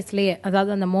சின்ன வயசுலேயே,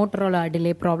 அதாவது அந்த மோட்டரோல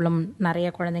டிலே ப்ராப்ளம் நிறைய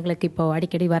குழந்தைங்களுக்கு இப்போ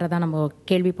அடிக்கடி வரதான் நம்ம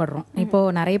கேள்விப்படுறோம்.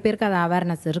 இப்போது நிறைய பேருக்கு அது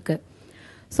அவேர்னஸ் இருக்குது.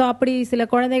 ஸோ அப்படி சில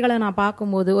குழந்தைகளை நான்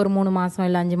பார்க்கும்போது ஒரு 3 மாதம்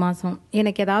இல்லை 5 மாதம்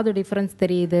எனக்கு ஏதாவது டிஃப்ரென்ஸ்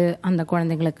தெரியுது அந்த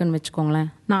குழந்தைங்களுக்குன்னு வச்சுக்கோங்களேன்,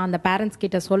 நான் அந்த பேரண்ட்ஸ்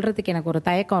கிட்ட சொல்கிறதுக்கு எனக்கு ஒரு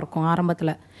தயக்கம் இருக்கும்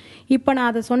ஆரம்பத்தில். இப்போ நான்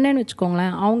அதை சொன்னேன்னு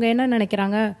வச்சுக்கோங்களேன், அவங்க என்ன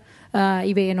நினைக்கிறாங்க,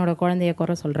 இவ என்னோட குழந்தைய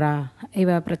குறை சொல்கிறா,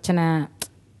 இவ பிரச்சனை,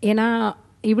 ஏன்னா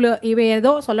இவ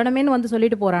ஏதோ சொல்லணுமேனு வந்து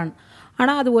சொல்லிட்டு போகிறான்.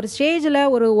 ஆனால் அது ஒரு ஸ்டேஜில்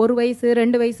ஒரு வயசு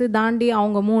 2 வயசு தாண்டி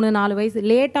அவங்க 3-4 வயசு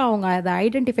லேட்டாக அவங்க அதை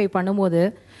ஐடென்டிஃபை பண்ணும்போது,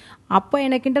 அப்போ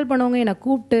என்னை கிண்டல் பண்ணவங்க என்னை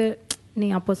கூப்பிட்டு, நீ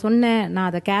அப்போ சொன்னேன், நான்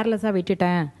அதை கேர்லெஸ்ஸாக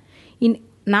விட்டுட்டேன்,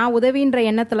 நான் உதவின்ற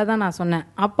எண்ணத்தில் தான் நான் சொன்னேன்.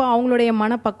 அப்போ அவங்களுடைய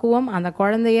மனப்பக்குவம் அந்த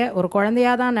குழந்தைய ஒரு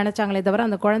குழந்தையாக தான் நினச்சாங்களே தவிர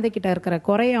அந்த குழந்தைகிட்ட இருக்கிற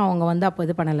குறைய அவங்க வந்து அப்போ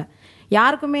இது பண்ணலை.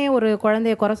 யாருக்குமே ஒரு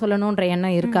குழந்தைய குறை சொல்லணுன்ற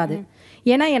எண்ணம் இருக்காது.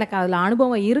 ஏன்னா எனக்கு அதில்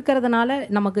அனுபவம் இருக்கிறதுனால,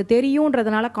 நமக்கு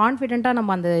தெரியுன்றதுனால கான்ஃபிடென்ட்டாக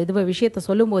நம்ம அந்த விஷயத்த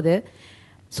சொல்லும்போது,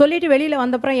 சொல்லிட்டு வெளியில்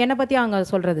வந்தப்புறம் என்னை பற்றி அவங்க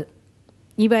சொல்கிறது,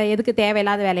 இவ எதுக்கு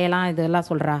தேவையில்லாத வேலையெல்லாம் இதெல்லாம்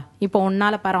சொல்கிறா, இப்போ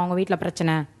உன்னால் பாரு அவங்க வீட்டில்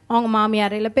பிரச்சனை, அவங்க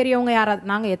மாமியார் இல்லை பெரியவங்க யாராவது,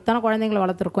 நாங்கள் எத்தனை குழந்தைங்களை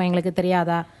வளர்த்துருக்கோம் எங்களுக்கு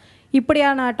தெரியாதா,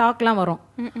 இப்படியான டாக்லாம் வரும்.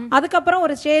 அதுக்கப்புறம்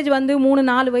ஒரு ஸ்டேஜ் வந்து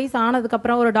 3-4 வயசு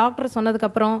ஆனதுக்கப்புறம் ஒரு டாக்டர்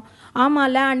சொன்னதுக்கப்புறம்,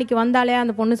 ஆமாம்ல அன்றைக்கி வந்தாலே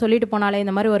அந்த பொண்ணு சொல்லிட்டு போனாலே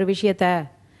இந்த மாதிரி ஒரு விஷயத்த,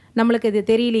 நம்மளுக்கு இது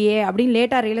தெரியலையே அப்படின்னு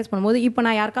லேட்டாக ரியலைஸ் பண்ணும்போது, இப்போ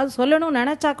நான் யாருக்காவது சொல்லணும்னு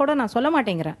நினச்சா கூட நான் சொல்ல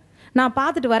மாட்டேங்கிறேன். நான்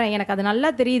பார்த்துட்டு வரேன், எனக்கு அது நல்லா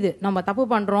தெரியுது நம்ம தப்பு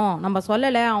பண்ணுறோம், நம்ம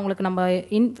சொல்லலை அவங்களுக்கு, நம்ம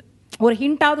ஒரு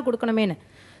ஹிண்ட்டாவது கொடுக்கணுமேனு.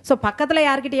 ஸோ பக்கத்தில்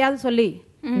யார்கிட்டையாவது சொல்லி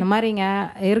இந்த மாதிரிங்க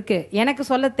இருக்குது, எனக்கு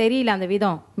சொல்ல தெரியல அந்த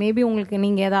விதம், மேபி உங்களுக்கு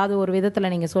நீங்கள் ஏதாவது ஒரு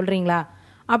விதத்தில் நீங்கள் சொல்கிறீங்களா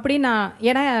அப்படின்னு நான்,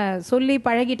 ஏன்னா சொல்லி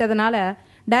பழகிட்டதுனால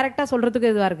டைரெக்டாக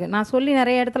சொல்கிறதுக்கு இதுவாக இருக்குது. நான் சொல்லி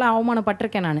நிறைய இடத்துல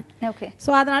அவமானப்பட்டிருக்கேன் நான். ஓகே.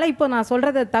 ஸோ அதனால் இப்போ நான்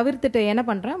சொல்கிறத தவிர்த்துட்டு என்ன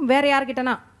பண்ணுறேன், வேறு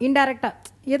யார்கிட்டனா இன்டைரக்டாக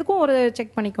எதுக்கும் ஒரு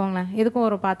செக் பண்ணிக்கோங்களேன், எதுக்கும்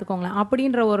ஒரு பார்த்துக்கோங்களேன்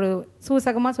அப்படின்ற ஒரு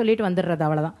சூசகமாக சொல்லிட்டு வந்துடுறது,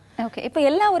 அவ்வளோதான். ஓகே. இப்போ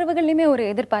எல்லா உறவுகள்லையுமே ஒரு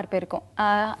எதிர்பார்ப்பு இருக்கும்.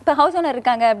 இப்போ ஹவுஸ் ஓனர்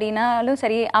இருக்காங்க அப்படின்னாலும்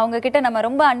சரி, அவங்க கிட்ட நம்ம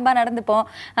ரொம்ப அன்பாக நடந்துப்போம்.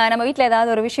 நம்ம வீட்டில் ஏதாவது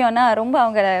ஒரு விஷயம்னா ரொம்ப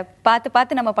அவங்க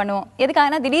பார்த்து நம்ம பண்ணுவோம்.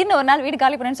 எதுக்காகனா திடீர்னு ஒரு நாள் வீடு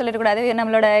காலி பண்ணுன்னு சொல்லிடக்கூடாது,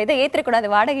 நம்மளோட இதை ஏற்றிடக்கூடாது,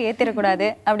 வாடகை ஏற்றிடக்கூடாது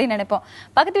அப்படின்னு நினைப்போம்.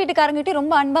 பக்கத்து வீட்டுக்காரங்கிட்ட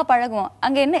ரொம்ப அன்பாக பழகுவோம்.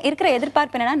 அங்கே என்ன இருக்கிற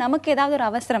எதிர்பார்ப்பு என்னன்னா, நமக்கு ஏதாவது ஒரு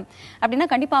அவசரம் அப்படின்னா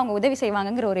கண்டிப்பாக அவங்க உதவி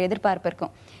செய்வாங்கங்கிற ஒரு எதிர்பார்ப்பு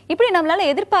இருக்கும். இப்படி நம்மளால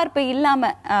எதிர்பார்ப்பு இல்லாமல்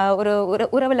ஒரு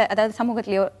உறவில், அதாவது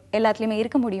சமூகத்திலேயோ எல்லாத்துலேயுமே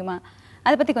இருக்க முடியுமா?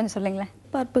 அதை பற்றி கொஞ்சம் சொல்லுங்களேன்.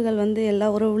 எதிர்பார்ப்புகள் வந்து எல்லா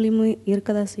உறவுலையுமே இருக்க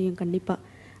தான் செய்யும் கண்டிப்பாக.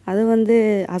 அது வந்து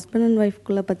ஹஸ்பண்ட் அண்ட்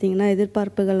ஒய்ஃப்குள்ளே பார்த்திங்கன்னா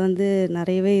எதிர்பார்ப்புகள் வந்து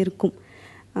நிறையவே இருக்கும்.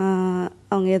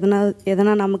 அவங்க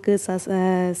எதனா நமக்கு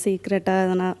சீக்ரெட்டாக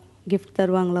எதனா கிஃப்ட்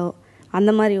தருவாங்களோ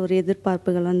அந்த மாதிரி ஒரு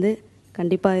எதிர்பார்ப்புகள் வந்து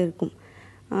கண்டிப்பாக இருக்கும்.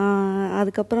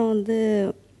 அதுக்கப்புறம் வந்து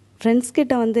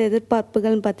ஃப்ரெண்ட்ஸ்கிட்ட வந்து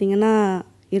எதிர்பார்ப்புகள்னு பார்த்திங்கன்னா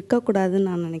இருக்கக்கூடாதுன்னு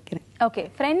நான் நினைக்கிறேன். ஓகே.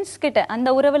 ஃப்ரெண்ட்ஸ் கிட்ட அந்த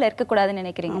உறவில் இருக்கக்கூடாதுன்னு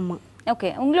நினைக்கிறீங்க? ஆமாம். ஓகே.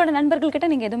 உங்களோட நண்பர்கள் கிட்ட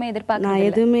நீங்கள் எதுவுமே எதிர்பார்க்க? நான்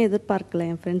எதுவுமே எதிர்பார்க்கல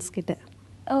என் ஃப்ரெண்ட்ஸ் கிட்ட.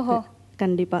 ஓஹோ.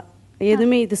 கண்டிப்பாக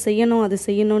எதுவுமே இது செய்யணும் அது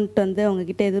செய்யணுன்ட்டு வந்து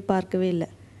அவங்கக்கிட்ட எதிர்பார்க்கவே இல்லை.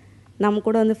 நம்ம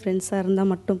கூட வந்து ஃப்ரெண்ட்ஸாக இருந்தால்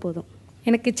மட்டும் போதும்.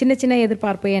 எனக்கு சின்ன சின்ன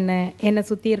எதிர்பார்ப்பு என்னை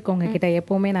சுற்றி இருக்கவங்க கிட்ட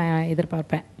எப்போவுமே நான்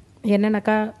எதிர்பார்ப்பேன்.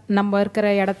 என்னென்னாக்கா, நம்ம இருக்கிற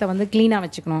இடத்த வந்து க்ளீனாக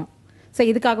வச்சுக்கணும். ஸோ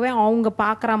இதுக்காகவே அவங்க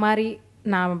பார்க்குற மாதிரி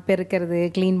நான் பெருக்கிறது,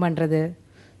 க்ளீன் பண்ணுறது.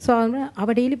 ஸோ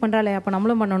அவள் டெய்லி பண்ணுறாளே அப்போ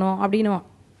நம்மளும் பண்ணணும் அப்படின்னுவோம்.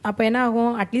 அப்போ என்ன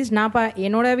ஆகும், அட்லீஸ்ட் நான்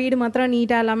என்னோடய வீடு மாத்திரம்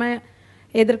நீட்டாக இல்லாமல்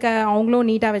எதிர்க்க அவங்களும்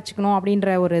நீட்டாக வச்சுக்கணும்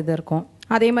அப்படின்ற ஒரு இது இருக்கும்.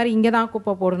 அதே மாதிரி இங்கே தான்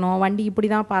குப்பை போடணும், வண்டி இப்படி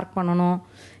தான் பார்க் பண்ணணும்,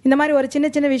 இந்த மாதிரி ஒரு சின்ன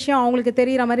சின்ன விஷயம் அவங்களுக்கு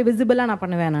தெரிகிற மாதிரி விசிபிளாக நான்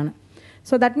பண்ணுவேன் நான்.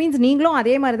 ஸோ தட் மீன்ஸ் நீங்களும்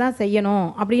அதே மாதிரி தான் செய்யணும்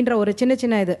அப்படின்ற ஒரு சின்ன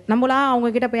சின்ன இது நம்மளா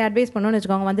அவங்கக்கிட்ட போய் அட்வைஸ் பண்ணணும்னு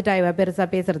வச்சுக்கோங்க, வந்துட்டா இவ பெருசாக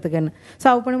பேசுகிறதுக்குன்னு. ஸோ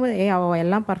அவள் பண்ணும்போது அவள்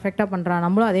எல்லாம் பர்ஃபெக்டாக பண்ணுறான்,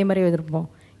 நம்மளும் அதே மாதிரி எதிர்ப்போம்.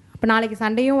 அப்போ நாளைக்கு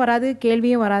சண்டையும் வராது,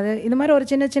 கேள்வியும் வராது. இந்த மாதிரி ஒரு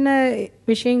சின்ன சின்ன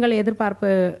விஷயங்கள் எதிர்பார்ப்பு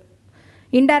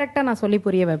இன்டைரக்டாக நான் சொல்லி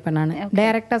புரிய வைப்பேன். நான்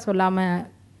டைரெக்டாக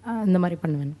சொல்லாமல் இந்த மாதிரி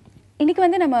பண்ணுவேன். இன்னைக்கு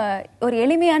வந்து நம்ம ஒரு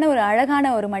எளிமையான ஒரு அழகான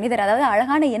ஒரு மனிதர், அதாவது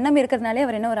அழகான எண்ணம் இருக்கிறதுனாலே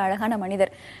அவர் என்ன ஒரு அழகான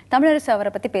மனிதர், தமிழரசு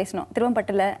அவரை பற்றி பேசணும்.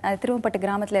 திருவம்பட்டு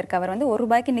கிராமத்தில் இருக்க அவர் வந்து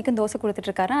 ₹1 இன்னைக்கும் தோசை கொடுத்துட்டு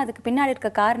இருக்காரு. அதுக்கு பின்னாடி இருக்க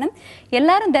காரணம்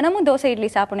எல்லாரும் தினமும் தோசை இட்லி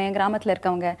சாப்பிடணும் என் கிராமத்தில்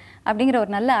இருக்கவங்க அப்படிங்கிற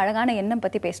ஒரு நல்ல அழகான எண்ணம்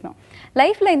பற்றி பேசணும்.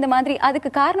 லைஃப்ல இந்த மாதிரி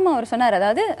அதுக்கு காரணமாக அவர் சொன்னார்,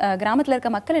 அதாவது கிராமத்தில்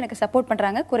இருக்க மக்கள் எனக்கு சப்போர்ட்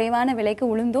பண்ணுறாங்க, குறைவான விலைக்கு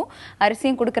உளுந்தும்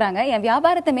அரிசியும் கொடுக்குறாங்க, என்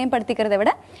வியாபாரத்தை மேம்படுத்திக்கிறத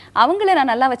விட அவங்கள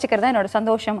நான் நல்லா வச்சுக்கிறதா என்னோட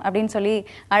சந்தோஷம் அப்படின்னு சொல்லி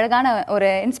அழகான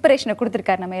ஒரு இன்ஸ்பிரேஷன்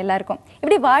கொடுத்திருக்காரு நம்ம எல்லாருக்கும்.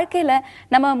 இப்படி வாழ்க்கையில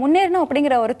நம்ம முன்னேறணும்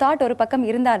அப்படிங்கிற ஒரு தாட் ஒரு பக்கம்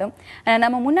இருந்தாலும்,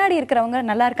 நம்ம முன்னாடி இருக்கிறவங்க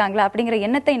நல்லா இருக்காங்களா அப்படிங்கிற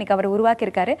எண்ணத்தை இன்னைக்கு அவர் உருவாக்கி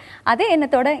இருக்காரு. அதே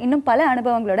எண்ணத்தோட இன்னும் பல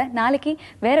அனுபவங்களோட நாளைக்கு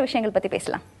வேற விஷயங்கள் பத்தி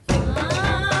பேசலாம்.